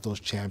actually have those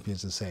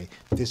champions and say,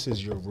 this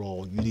is your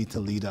role. You need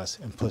to lead us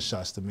and push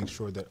us to make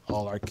sure that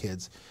all our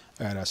kids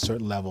are at a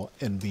certain level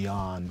and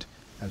beyond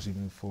as we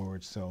move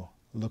forward. So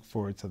look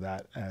forward to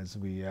that as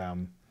we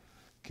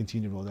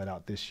continue to roll that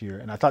out this year.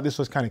 And I thought this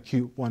was kind of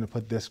cute. Want to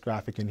put this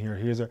graphic in here.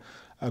 Here's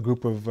a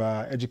group of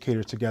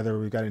educators together.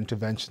 We've got an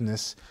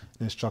interventionist,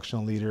 an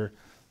instructional leader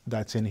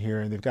that's in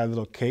here, and they've got a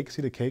little cake.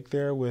 See the cake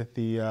there with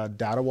the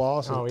data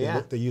wall? So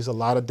they use a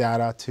lot of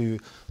data to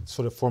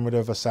sort of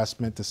formative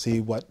assessment to see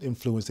what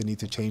influence they need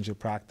to change their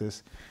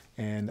practice.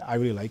 And I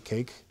really like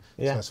cake.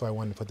 Yeah. So that's why I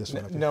wanted to put this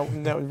one up. No,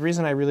 the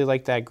reason I really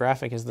like that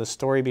graphic is the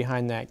story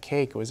behind that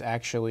cake was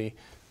actually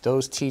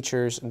those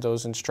teachers,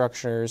 those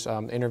instructors,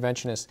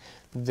 interventionists,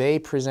 they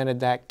presented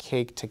that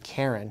cake to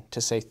Karen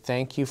to say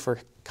thank you for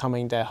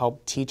coming to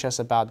help teach us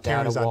about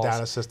data walls. Karen's our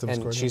data systems and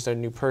coordinator. she's a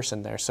new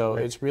person there. So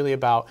it's really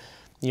about,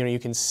 you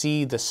can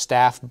see the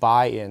staff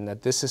buy-in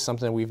that this is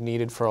something we've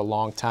needed for a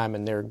long time,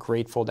 and they're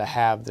grateful to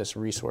have this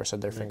resource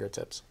at their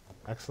fingertips.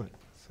 Excellent.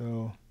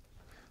 So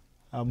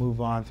I'll move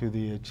on through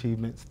the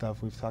achievement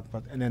stuff we've talked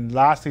about. And then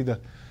lastly,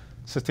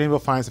 sustainable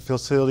finance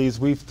facilities.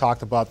 We've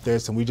talked about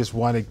this, and we just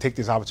want to take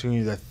this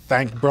opportunity to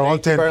thank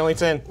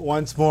Burlington,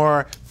 once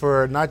more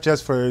for not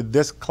just for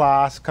this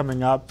class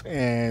coming up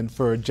and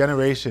for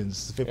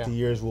generations, 50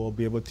 years, we'll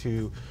be able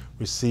to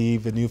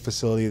receive a new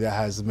facility that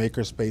has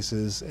maker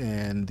spaces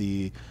and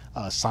the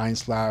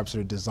science labs that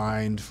are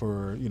designed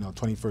for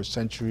 21st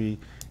century,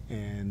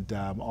 and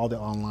all the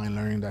online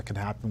learning that can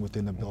happen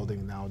within the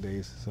building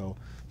nowadays. So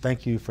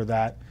thank you for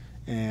that.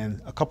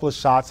 And a couple of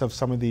shots of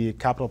some of the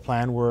capital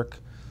plan work,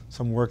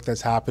 some work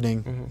that's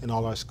happening in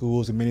all our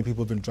schools. And many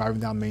people have been driving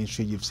down Main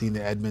Street. You've seen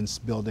the Edmonds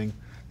building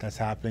that's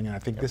happening. And I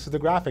think this is the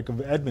graphic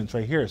of Edmonds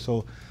right here.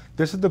 So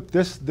this is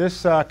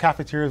this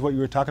cafeteria is what you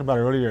were talking about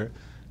earlier,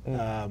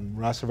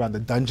 Russ, around the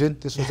dungeon.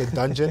 This was a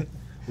dungeon.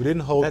 We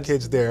didn't hold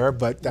kids there,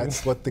 but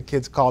that's what the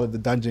kids called it, the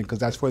dungeon, because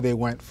that's where they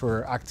went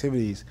for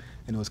activities.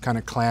 And it was kind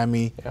of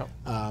clammy,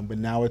 but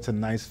now it's a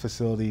nice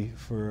facility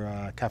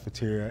for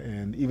cafeteria.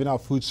 And even our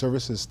food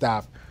services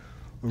staff,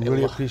 we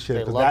really appreciate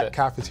it, because that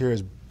cafeteria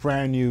is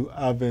brand new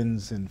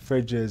ovens and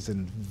fridges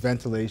and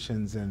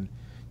ventilations, and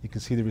you can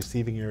see the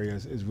receiving area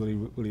is really,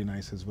 really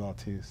nice as well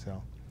too.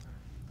 So,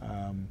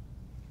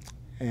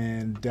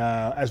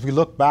 as we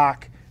look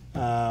back,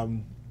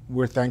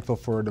 we're thankful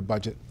for the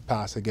budget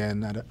pass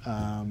again,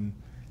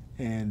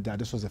 and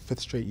this was the 5th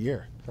straight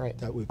year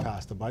that we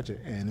passed the budget,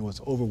 and it was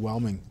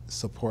overwhelming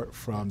support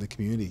from the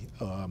community.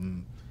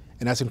 And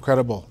that's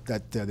incredible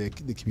that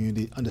the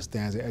community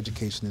understands that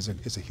education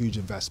is a huge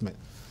investment,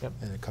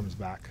 and it comes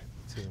back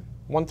to.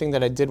 One thing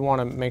that I did want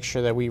to make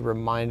sure that we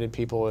reminded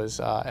people is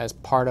as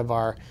part of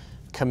our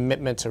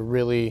commitment to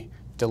really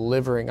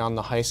delivering on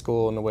the high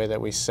school in the way that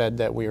we said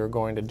that we were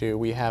going to do.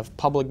 We have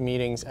public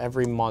meetings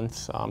every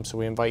month, so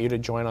we invite you to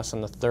join us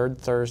on the 3rd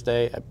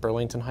Thursday at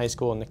Burlington High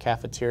School in the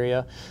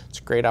cafeteria. It's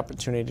a great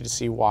opportunity to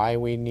see why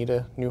we need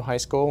a new high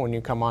school when you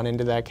come on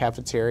into that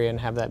cafeteria and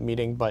have that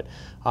meeting, but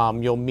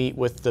you'll meet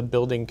with the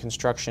Building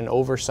Construction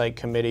Oversight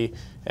Committee,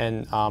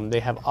 and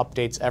they have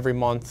updates every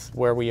month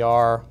where we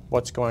are,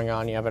 what's going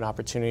on. You have an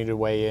opportunity to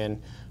weigh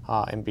in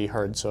and be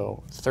heard.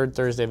 So 3rd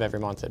Thursday of every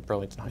month at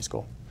Burlington High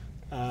School.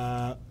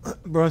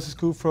 Burlington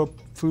School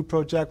Food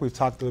Project, we've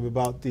talked a little bit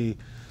about the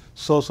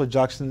social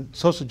justice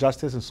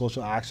and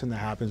social action that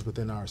happens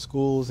within our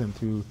schools and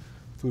through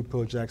food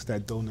projects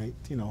that donate,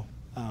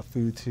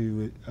 food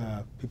to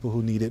people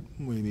who need it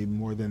maybe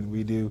more than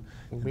we do.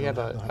 We have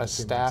a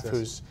staff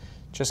who's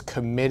just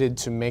committed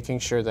to making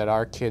sure that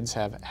our kids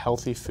have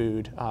healthy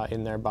food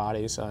in their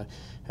bodies,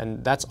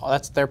 and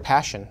that's their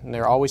passion. And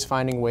they're always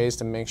finding ways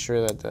to make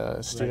sure that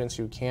the students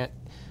who can't,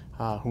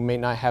 who may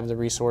not have the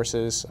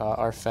resources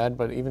are fed,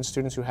 but even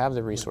students who have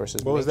the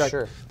resources, what was that?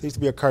 Sure. There used to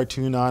be a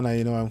cartoon on, I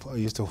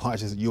used to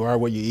watch it, you are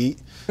what you eat,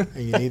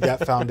 and you need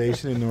that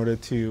foundation in order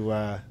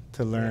to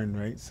learn,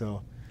 right?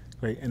 So,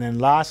 great. And then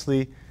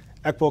lastly,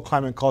 equitable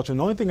climate culture. And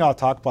the only thing I'll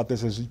talk about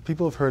this is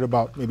people have heard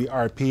about maybe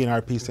RP,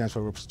 and RP stands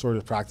for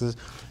restorative practices,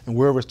 and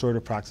we're a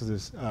restorative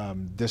practices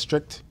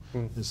district.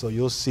 And so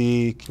you'll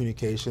see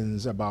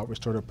communications about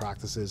restorative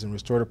practices, and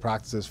restorative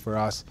practices for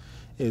us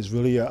is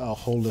really a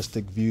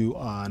holistic view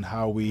on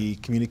how we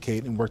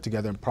communicate and work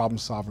together and problem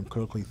solve and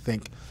critically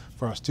think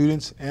for our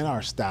students and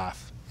our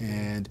staff.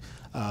 And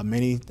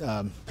many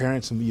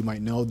parents, you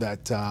might know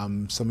that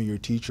some of your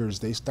teachers,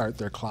 they start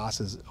their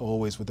classes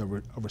always with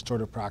a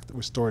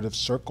restorative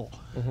circle,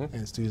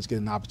 and students get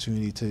an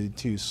opportunity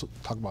to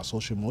talk about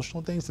social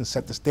emotional things and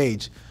set the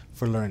stage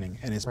for learning.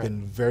 And it's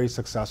been very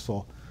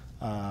successful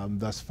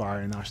thus far,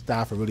 and our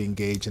staff are really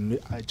engaged. And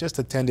I just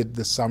attended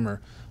this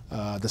summer,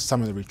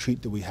 the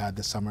retreat that we had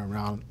this summer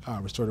around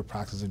restorative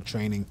practice and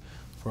training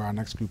for our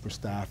next group of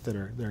staff that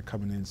are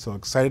coming in. So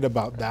excited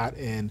about that,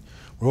 and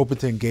we're hoping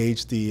to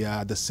engage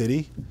the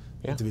city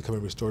to become a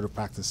restorative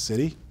practice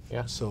city.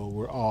 So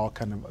we're all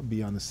kind of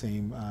be on the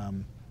same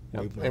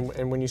wavelength.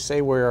 And when you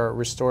say we're a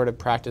restorative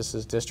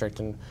practices district,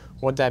 and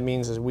what that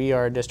means is we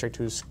are a district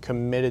who's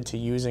committed to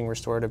using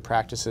restorative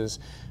practices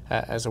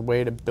as a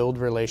way to build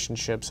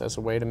relationships, as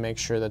a way to make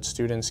sure that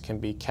students can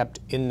be kept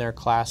in their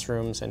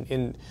classrooms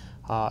and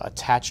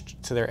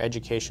attached to their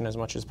education as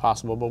much as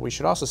possible. But we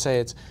should also say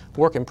it's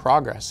work in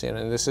progress.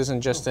 This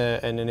isn't just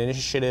an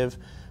initiative.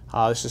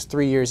 This is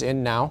 3 years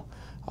in now,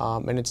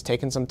 and it's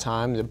taken some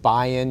time. The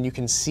buy-in, you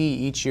can see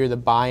each year the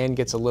buy-in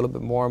gets a little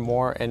bit more and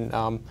more. And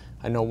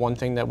I know one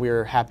thing that we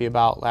were happy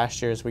about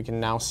last year is we can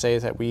now say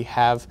that we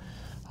have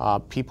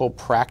people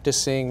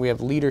practicing. We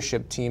have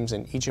leadership teams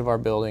in each of our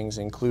buildings,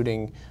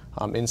 including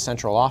in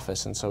central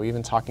office. And so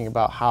even talking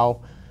about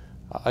how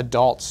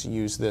adults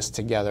use this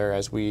together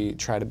as we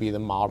try to be the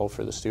model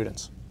for the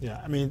students.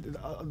 Yeah, I mean,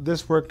 all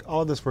this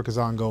work is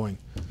ongoing.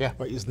 Right?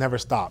 It never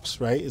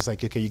stops, right? It's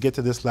like, okay, you get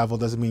to this level,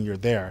 doesn't mean you're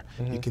there.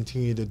 You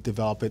continue to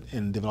develop it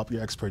and develop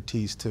your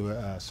expertise to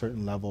a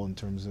certain level in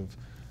terms of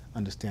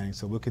understanding.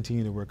 So we'll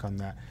continue to work on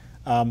that.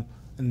 A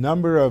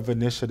number of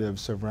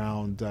initiatives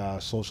around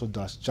social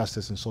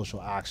justice and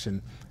social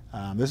action.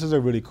 This is a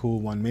really cool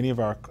one. Many of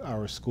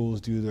our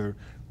schools do their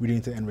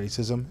Reading to End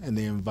Racism, and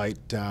they invite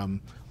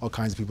all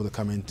kinds of people to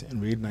come in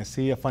and read. And I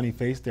see a funny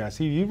face there. I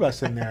see you,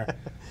 Russ, in there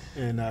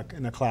in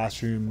a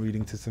classroom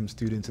reading to some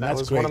students, and that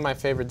was great. One of my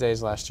favorite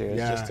days last year.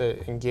 Yeah. Just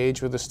to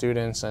engage with the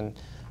students and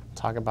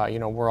talk about,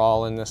 we're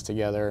all in this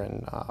together,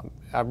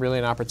 and really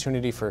an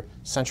opportunity for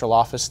central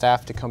office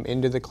staff to come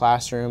into the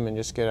classroom and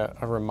just get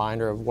a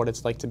reminder of what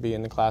it's like to be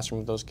in the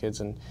classroom with those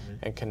kids and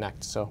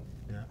connect. So.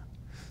 Yeah.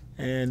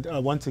 And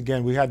once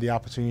again, we had the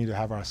opportunity to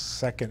have our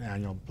second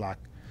annual Black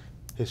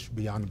History,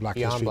 Beyond Black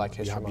History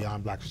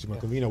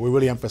Month. We're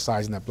really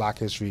emphasizing that Black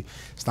history,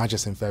 it's not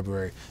just in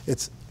February,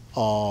 it's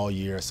all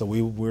year. So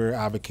we're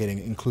advocating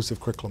inclusive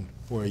curriculum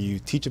where you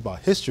teach about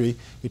history,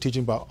 you're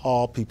teaching about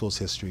all people's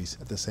histories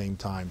at the same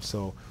time.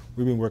 So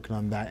we've been working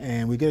on that,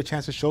 and we get a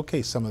chance to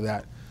showcase some of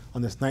that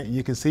on this night. And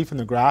you can see from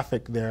the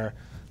graphic there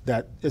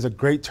that is a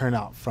great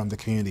turnout from the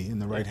community in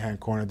the right-hand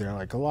corner there.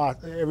 Like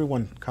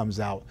everyone comes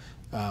out.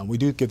 We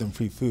do give them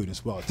free food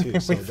as well too.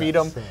 We feed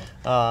them,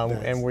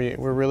 and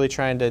we're really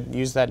trying to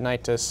use that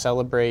night to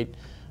celebrate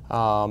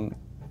and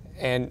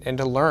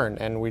to learn.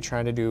 And we're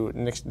trying to do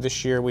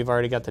this year. We've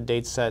already got the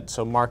date set,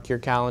 so mark your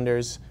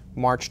calendars.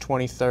 March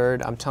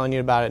 23rd. I'm telling you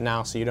about it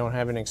now, so you don't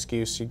have an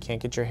excuse. You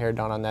can't get your hair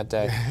done on that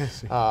day.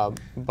 But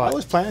I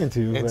was planning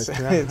to. It's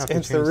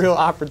the real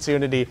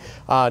opportunity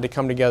to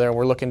come together, and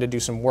we're looking to do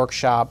some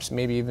workshops,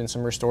 maybe even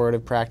some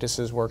restorative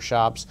practices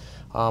workshops,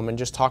 and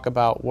just talk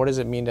about what does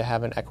it mean to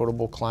have an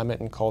equitable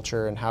climate and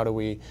culture, and how do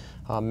we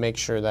make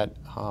sure that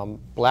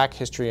Black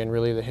history and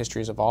really the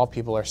histories of all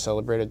people are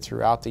celebrated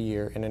throughout the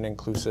year in an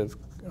inclusive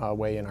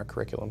way in our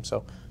curriculum.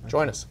 So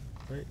join us.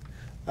 Great.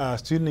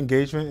 Student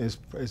engagement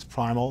is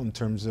primal in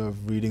terms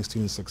of reading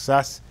student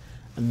success.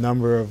 A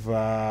number of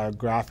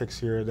graphics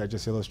here that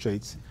just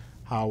illustrates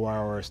how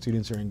our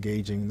students are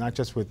engaging, not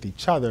just with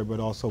each other, but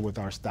also with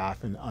our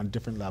staff and on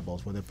different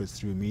levels, whether it's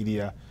through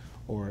media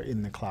or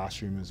in the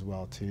classroom as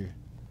well too.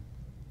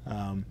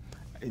 And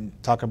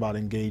talk about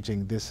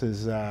engaging, this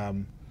is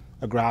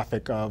a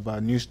graphic of a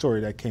news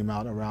story that came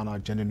out around our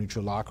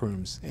gender-neutral locker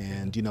rooms.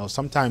 And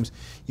sometimes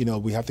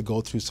we have to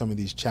go through some of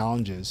these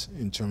challenges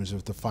in terms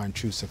of to find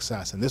true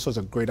success. And this was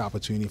a great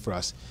opportunity for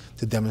us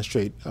to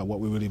demonstrate what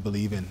we really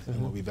believe in and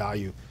what we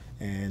value.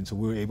 And so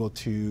we were able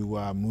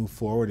to move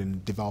forward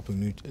in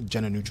developing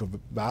gender-neutral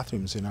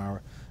bathrooms in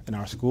our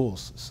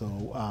schools, so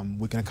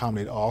we can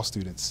accommodate all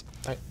students.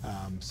 Right.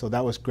 So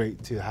that was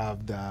great to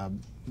have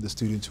the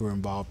students who were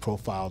involved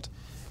profiled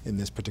in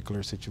this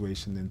particular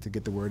situation, and to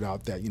get the word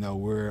out that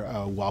we're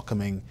a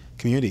welcoming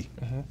community,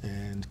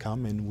 and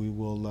come, and we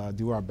will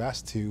do our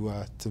best to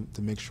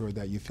make sure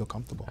that you feel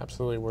comfortable.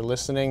 Absolutely, we're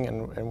listening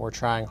and we're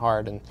trying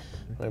hard, and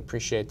we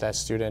appreciate that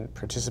student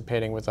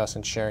participating with us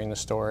and sharing the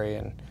story,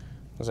 and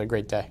it was a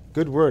great day.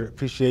 Good word,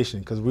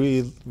 appreciation, because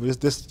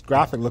this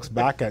graphic looks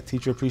back at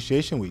Teacher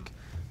Appreciation Week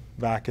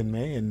back in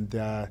May,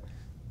 and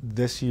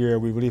this year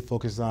we really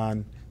focused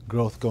on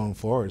growth going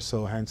forward.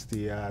 So hence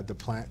the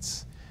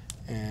plants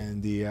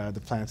and the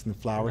plants and the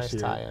flowers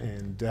nice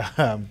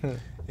here,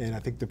 and I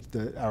think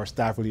our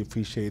staff really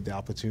appreciate the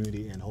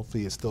opportunity, and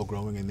hopefully it's still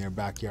growing in their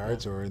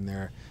backyards or in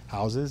their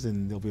houses,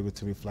 and they'll be able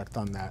to reflect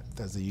on that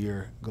as the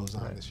year goes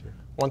on this year.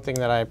 One thing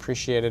that I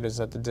appreciated is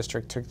that the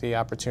district took the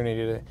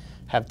opportunity to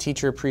have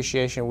Teacher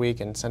Appreciation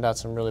Week and send out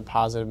some really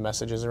positive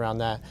messages around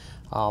that.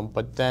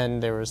 But then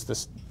there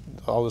was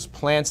all those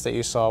plants that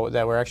you saw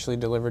that were actually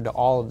delivered to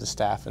all of the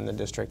staff in the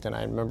district, and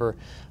I remember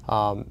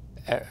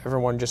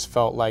everyone just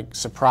felt like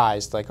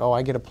surprised, like, oh,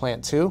 I get a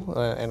plant too,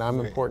 and I'm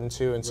important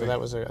too, and so that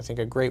was, I think,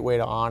 a great way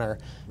to honor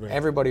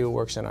everybody who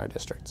works in our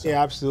district. So.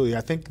 Yeah, absolutely.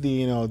 I think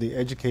the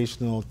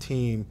educational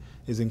team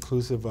is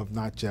inclusive of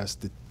not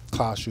just the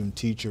classroom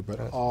teacher, but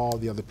all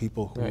the other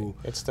people who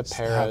it's the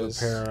paras,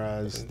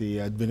 the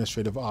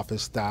administrative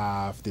office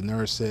staff, the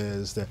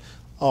nurses,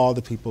 all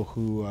the people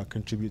who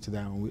contribute to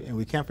that, and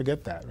we can't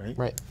forget that, right?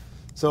 Right.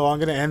 So I'm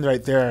going to end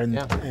right there and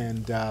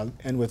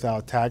end with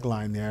our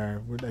tagline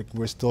there.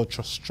 We're still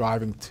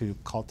striving to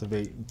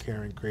cultivate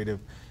caring, creative,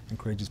 and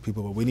courageous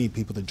people, but we need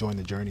people to join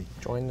the journey.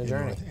 Join the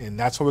journey. And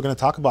that's what we're going to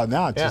talk about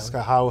now. Just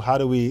how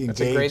do we engage?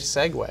 That's a great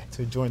segue.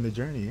 To join the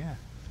journey, yeah.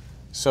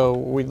 So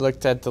we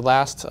looked at the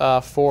last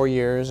 4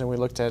 years, and we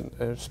looked at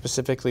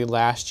specifically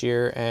last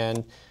year,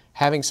 and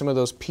having some of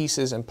those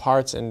pieces and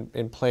parts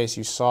in place.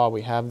 You saw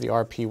we have the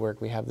RP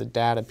work, we have the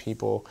data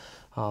people,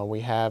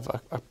 we have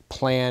a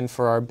plan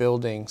for our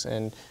buildings,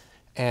 and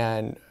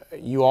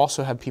you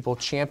also have people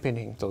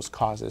championing those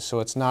causes. So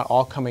it's not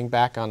all coming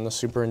back on the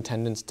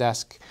superintendent's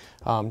desk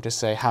to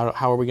say, how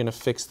are we going to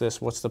fix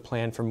this? What's the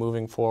plan for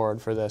moving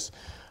forward for this?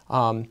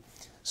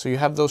 So you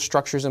have those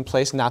structures in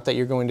place, not that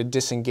you're going to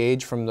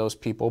disengage from those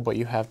people, but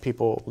you have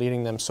people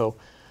leading them. So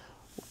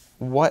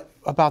what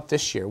about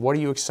this year? What are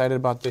you excited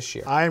about this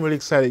year? I am really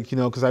excited,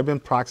 because I've been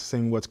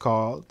practicing what's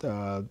called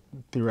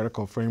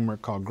theoretical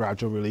framework called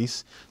gradual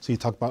release. So you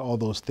talk about all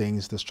those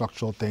things, the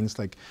structural things,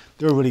 like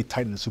they're really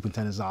tight in the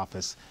superintendent's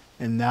office.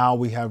 And now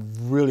we have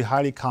really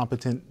highly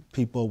competent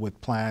people with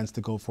plans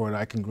to go forward.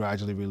 I can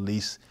gradually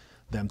release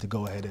them to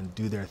go ahead and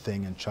do their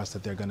thing and trust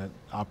that they're going to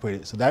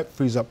operate it. So that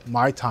frees up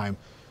my time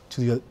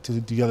to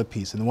the other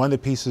piece. And one of the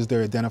pieces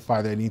they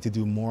identify they need to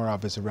do more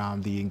of is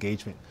around the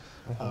engagement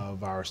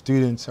of our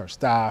students, our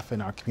staff,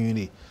 and our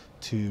community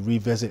to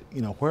revisit,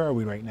 where are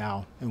we right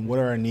now and what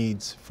are our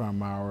needs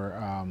from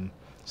our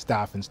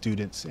staff and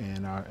students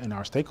and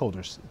our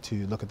stakeholders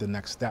to look at the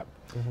next step.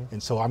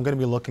 And so I'm going to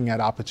be looking at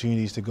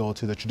opportunities to go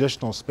to the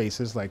traditional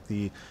spaces like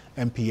the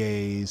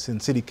MPAs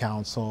and City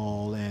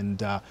Council and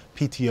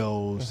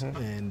PTOs,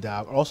 and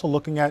also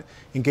looking at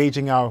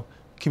engaging our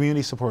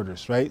community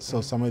supporters, right?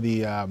 So some of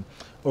the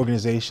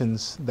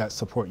organizations that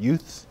support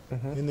youth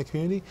in the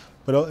community,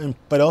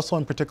 but also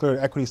in particular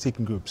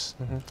equity-seeking groups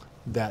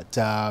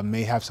that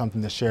may have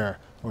something to share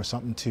or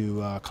something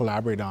to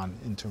collaborate on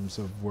in terms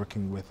of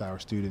working with our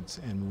students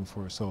and moving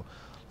forward. So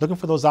looking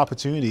for those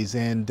opportunities.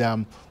 And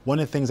one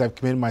of the things I've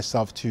committed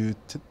myself to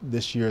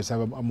this year is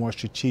have a more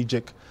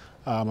strategic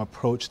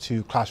approach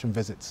to classroom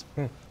visits.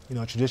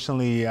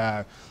 Traditionally,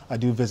 I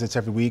do visits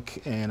every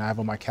week, and I have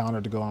on my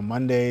calendar to go on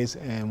Mondays,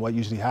 and what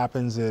usually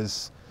happens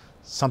is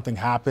something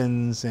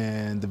happens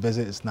and the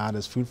visit is not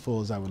as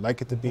fruitful as I would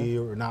like it to be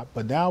or not.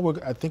 But now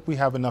I think we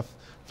have enough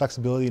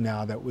flexibility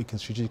now that we can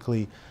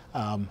strategically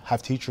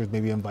have teachers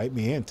maybe invite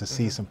me in to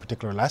see some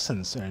particular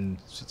lessons and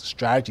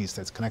strategies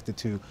that's connected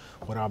to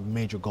what our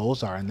major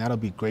goals are, and that'll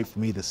be great for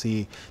me to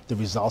see the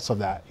results of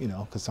that,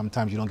 because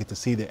sometimes you don't get to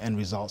see the end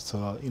results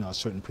till a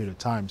certain period of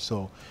time.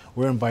 So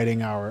we're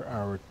inviting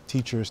our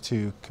teachers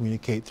to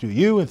communicate through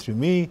you and through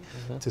me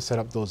to set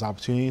up those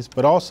opportunities,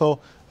 but also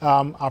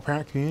our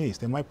parent communities.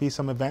 There might be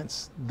some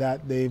events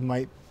that they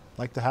might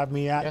like to have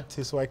me at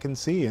so I can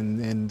see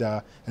and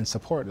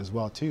support as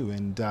well too.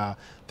 And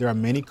there are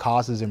many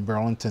causes in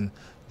Burlington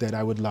that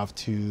I would love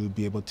to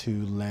be able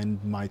to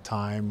lend my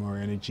time or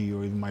energy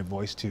or even my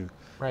voice to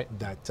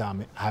that I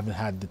haven't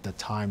had the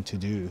time to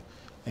do,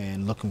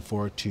 and looking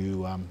forward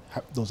to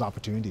those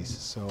opportunities.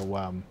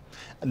 So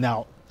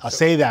now I'll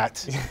say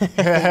that,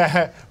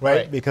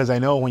 right? Because I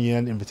know when you get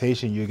an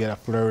invitation, you get a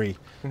flurry.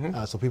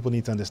 So people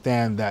need to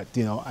understand that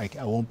I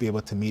won't be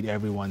able to meet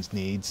everyone's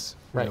needs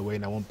right away,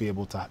 and I won't be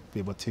able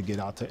to get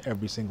out to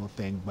every single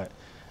thing. But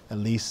at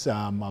least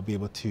I'll be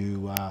able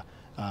to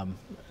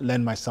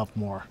lend myself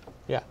more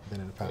than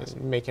in the past.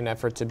 Make an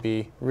effort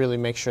to really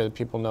make sure that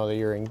people know that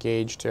you're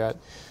engaged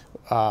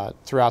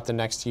throughout the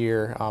next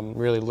year,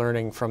 really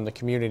learning from the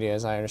community,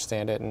 as I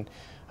understand it,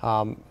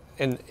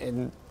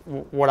 and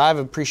what I've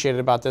appreciated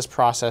about this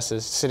process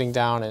is sitting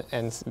down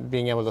and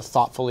being able to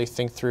thoughtfully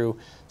think through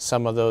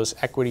some of those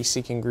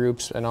equity-seeking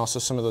groups and also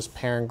some of those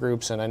parent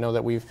groups. And I know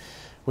that we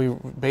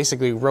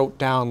basically wrote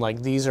down,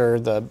 like, these are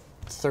the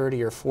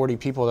 30 or 40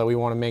 people that we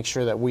want to make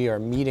sure that we are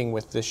meeting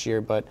with this year,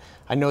 but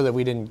I know that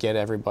we didn't get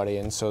everybody,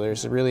 and so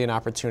there's really an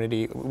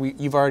opportunity.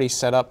 You've already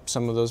set up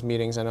some of those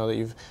meetings. I know that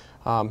you've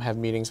have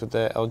meetings with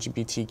the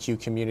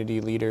LGBTQ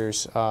community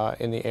leaders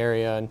in the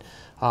area, and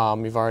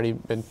you've already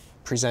been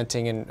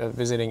presenting and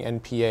visiting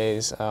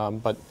NPAs,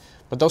 but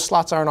those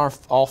slots aren't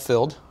all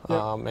filled,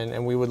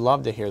 and we would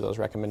love to hear those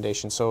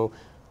recommendations. So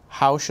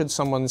how should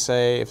someone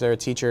say, if they're a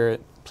teacher,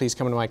 please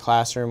come into my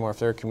classroom, or if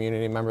they're a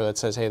community member that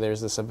says, hey,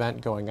 there's this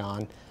event going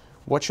on,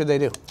 what should they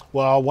do?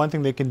 Well, one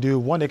thing they can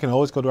do, they can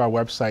always go to our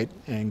website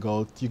and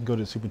you can go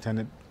to the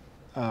superintendent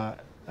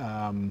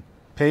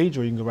page,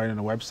 or you can go right on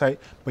the website,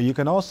 but you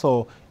can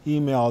also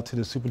email to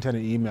the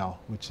superintendent email,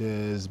 which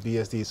is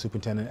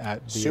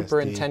bsdsuperintendent@bsd.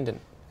 Superintendent.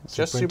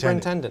 Just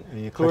superintendent.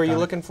 Who are you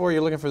looking for?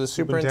 You're looking for the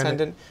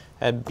superintendent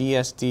at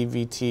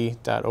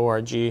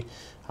bsdvt.org.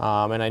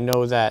 And I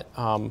know that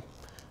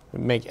we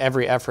make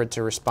every effort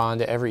to respond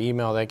to every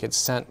email that gets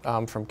sent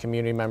from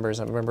community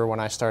members. I remember when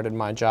I started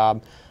my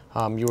job,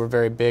 you were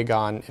very big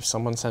on, if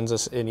someone sends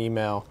us an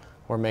email,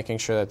 we're making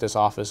sure that this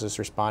office is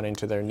responding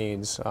to their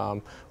needs,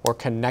 or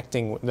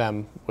connecting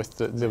them with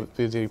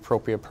the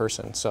appropriate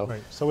person. So,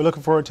 so we're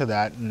looking forward to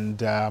that, and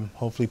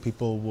hopefully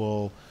people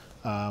will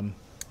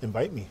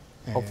invite me.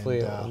 Hopefully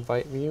it'll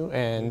invite you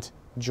and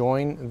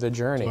join the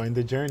journey. Join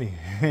the journey.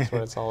 That's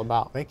what it's all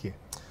about. Thank you.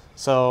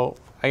 So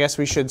I guess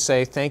we should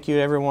say thank you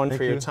to everyone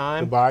for your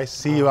time. Goodbye.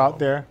 See you out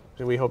there.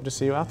 We hope to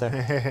see you out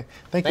there.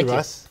 Thank you,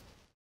 Russ.